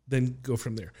and then go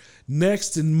from there.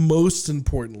 Next, and most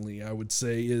importantly, I would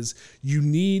say, is you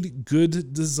need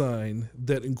good design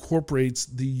that incorporates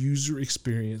the user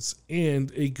experience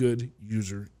and a good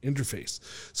user interface.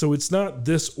 So it's not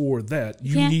this or that.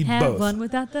 You Can't need have both. one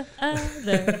without the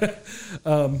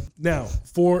other. Now,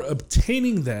 for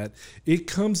obtaining that, it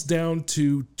comes down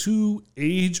to two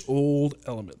age-old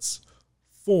elements: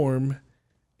 form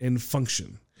and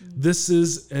function. This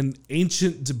is an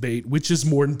ancient debate, which is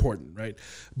more important, right?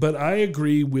 But I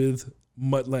agree with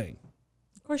Mutt Lange.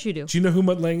 Of course you do. Do you know who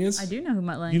Mutt Lange is? I do know who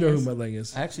Mutt Lange You know is. who Mutt Lange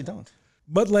is. I actually don't.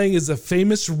 Mutt Lange is a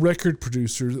famous record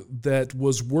producer that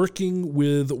was working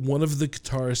with one of the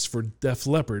guitarists for Def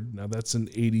Leppard. Now, that's an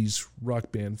 80s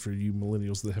rock band for you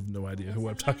millennials that have no idea who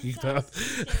I'm talking about.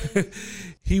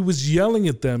 He was yelling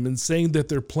at them and saying that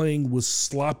their playing was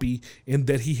sloppy and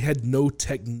that he had no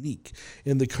technique.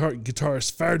 And the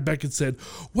guitarist fired back and said,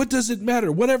 "What does it matter?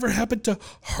 Whatever happened to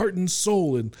heart and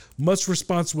soul?" And Mutt's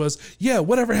response was, "Yeah,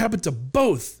 whatever happened to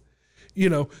both?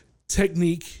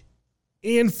 Technique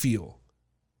and feel.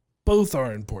 Both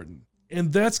are important."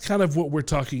 And that's kind of what we're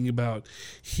talking about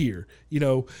here.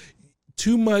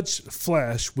 Too much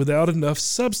flash without enough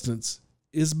substance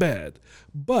is bad,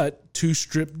 but too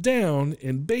stripped down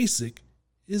and basic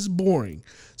is boring.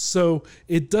 So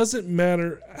it doesn't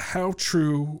matter how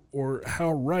true or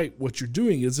how right what you're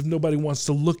doing is if nobody wants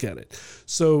to look at it.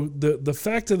 So the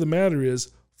fact of the matter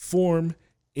is form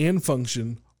and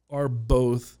function are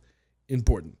both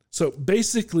important. So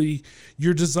basically,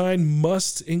 your design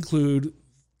must include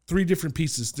three different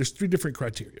pieces. There's three different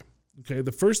criteria. Okay.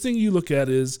 The first thing you look at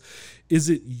is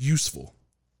it useful?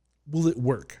 Will it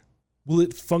work? Will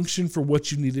it function for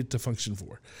what you need it to function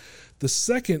for? The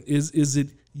second is it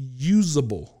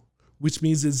usable? Which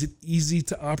means, is it easy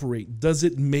to operate? Does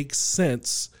it make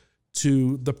sense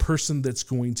to the person that's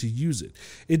going to use it?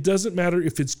 It doesn't matter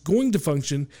if it's going to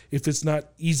function if it's not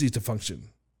easy to function.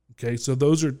 Okay, so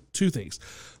those are two things.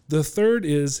 The third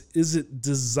is it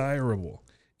desirable?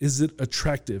 Is it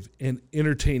attractive and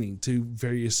entertaining to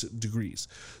various degrees?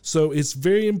 So it's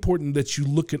very important that you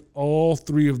look at all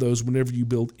three of those whenever you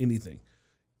build anything.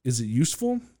 Is it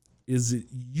useful? Is it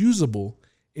usable?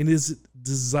 And is it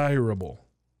desirable?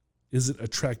 Is it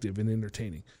attractive and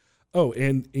entertaining? Oh,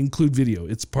 and include video.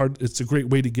 It's a great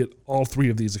way to get all three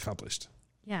of these accomplished.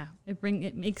 Yeah,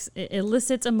 it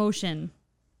elicits emotion.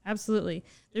 Absolutely.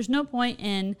 There's no point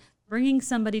in bringing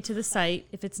somebody to the site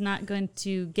if it's not going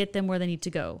to get them where they need to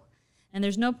go. And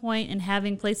there's no point in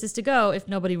having places to go if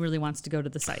nobody really wants to go to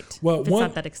the site. Well, if it's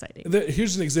not that exciting.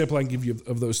 Here's an example I can give you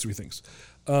of those three things.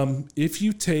 If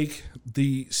you take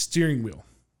the steering wheel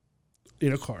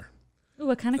in a car. Ooh,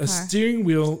 what kind of car? A steering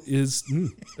wheel is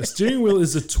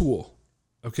a tool.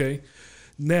 Okay.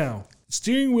 Now,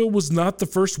 steering wheel was not the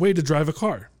first way to drive a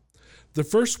car. The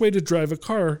first way to drive a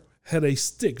car had a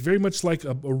stick, very much like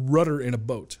a rudder in a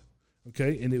boat.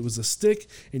 Okay, and it was a stick,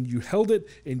 and you held it,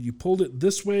 and you pulled it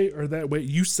this way or that way.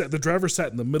 The driver sat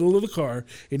in the middle of the car,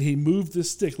 and he moved this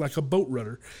stick like a boat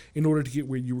rudder in order to get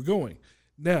where you were going.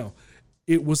 Now,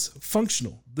 it was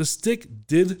functional. The stick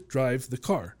did drive the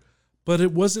car, but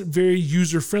it wasn't very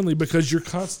user-friendly because you're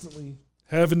constantly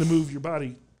having to move your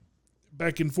body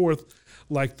back and forth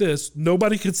like this.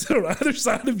 Nobody could sit on either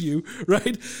side of you,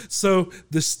 right? So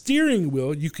the steering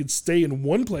wheel, you could stay in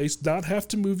one place, not have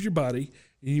to move your body,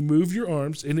 and you move your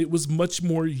arms, and it was much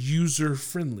more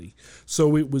user-friendly.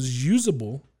 So it was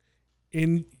usable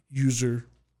and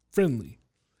user-friendly.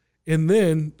 And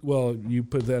then, well, you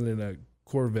put that in a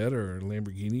Corvette or a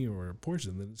Lamborghini or a Porsche,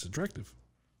 and then it's attractive.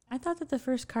 I thought that the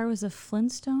first car was a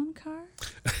Flintstone car.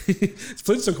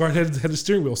 Flintstone car had a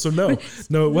steering wheel, so no, it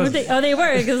wasn't. They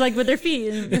were, because like with their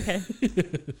feet. Okay.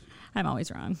 I'm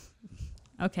always wrong.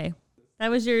 Okay.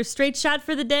 That was your straight shot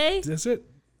for the day? That's it.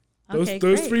 Okay,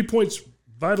 those great. 3 points,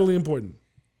 vitally important.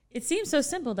 It seems so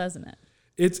simple, doesn't it?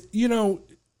 It's,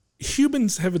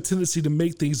 humans have a tendency to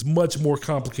make things much more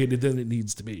complicated than it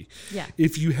needs to be. Yeah.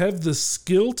 If you have the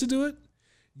skill to do it,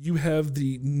 you have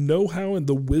the know-how and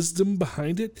the wisdom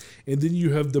behind it, and then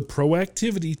you have the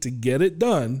proactivity to get it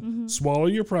done, swallow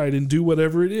your pride, and do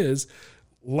whatever it is,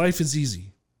 life is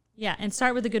easy. Yeah, and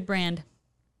start with a good brand.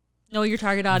 Know your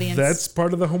target audience. That's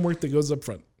part of the homework that goes up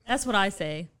front. That's what I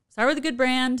say. Start with a good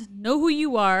brand. Know who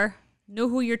you are. Know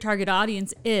who your target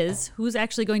audience is. Who's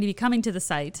actually going to be coming to the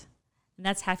site. And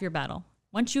that's half your battle.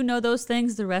 Once you know those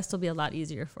things, the rest will be a lot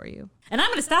easier for you. And I'm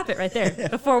going to stop it right there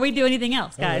before we do anything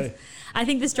else, guys. Right. I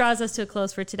think this draws us to a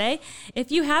close for today.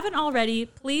 If you haven't already,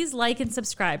 please like and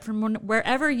subscribe from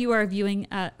wherever you are viewing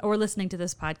or listening to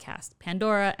this podcast.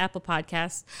 Pandora, Apple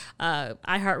Podcasts,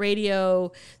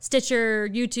 iHeartRadio, Stitcher,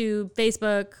 YouTube,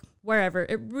 Facebook, wherever.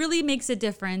 It really makes a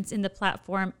difference in the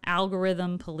platform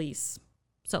algorithm police.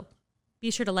 So be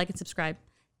sure to like and subscribe.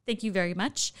 Thank you very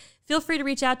much. Feel free to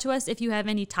reach out to us if you have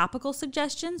any topical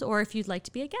suggestions or if you'd like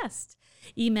to be a guest.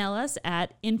 Email us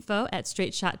at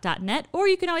info@straightshot.net, or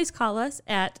you can always call us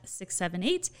at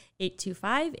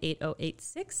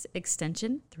 678-825-8086,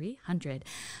 extension 300.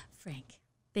 Frank,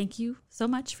 thank you so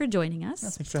much for joining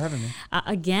us. Thanks for having me.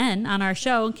 Again, on our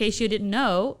show, in case you didn't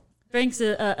know, Frank's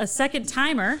a second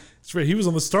timer. That's right. He was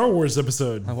on the Star Wars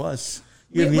episode. I was.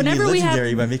 You made me Whenever we have-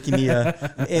 legendary by making me an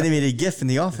animated GIF in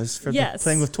the office for Yes.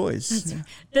 playing with toys.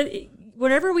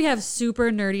 Whenever we have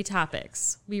super nerdy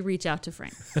topics, we reach out to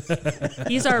Frank.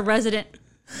 He's our resident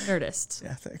nerdist.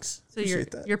 Yeah, thanks. So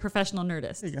Appreciate that. you're a professional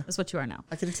nerdist. you go. That's what you are now.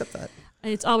 I can accept that.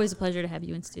 It's always a pleasure to have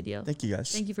you in studio. Thank you,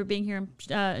 guys. Thank you for being here and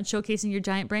showcasing your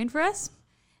giant brain for us.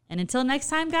 And until next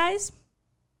time, guys,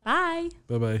 bye.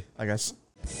 Bye-bye. Bye, guys.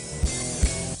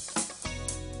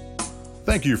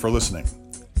 Thank you for listening.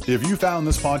 If you found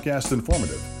this podcast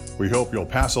informative, we hope you'll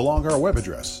pass along our web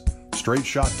address,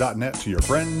 straightshot.net, to your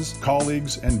friends,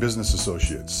 colleagues, and business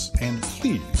associates. And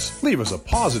please leave us a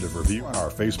positive review on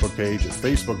our Facebook page at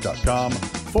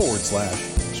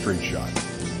facebook.com/straightshot.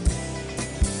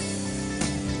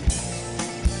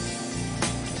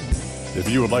 If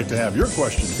you would like to have your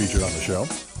question featured on the show,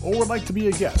 or would like to be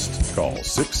a guest, call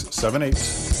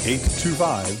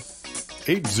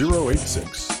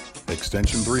 678-825-8086.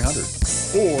 extension 300,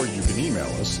 or you can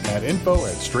email us at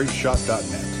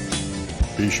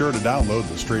info@straightshot.net. Be sure to download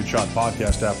the Straight Shot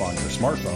podcast app on your smartphone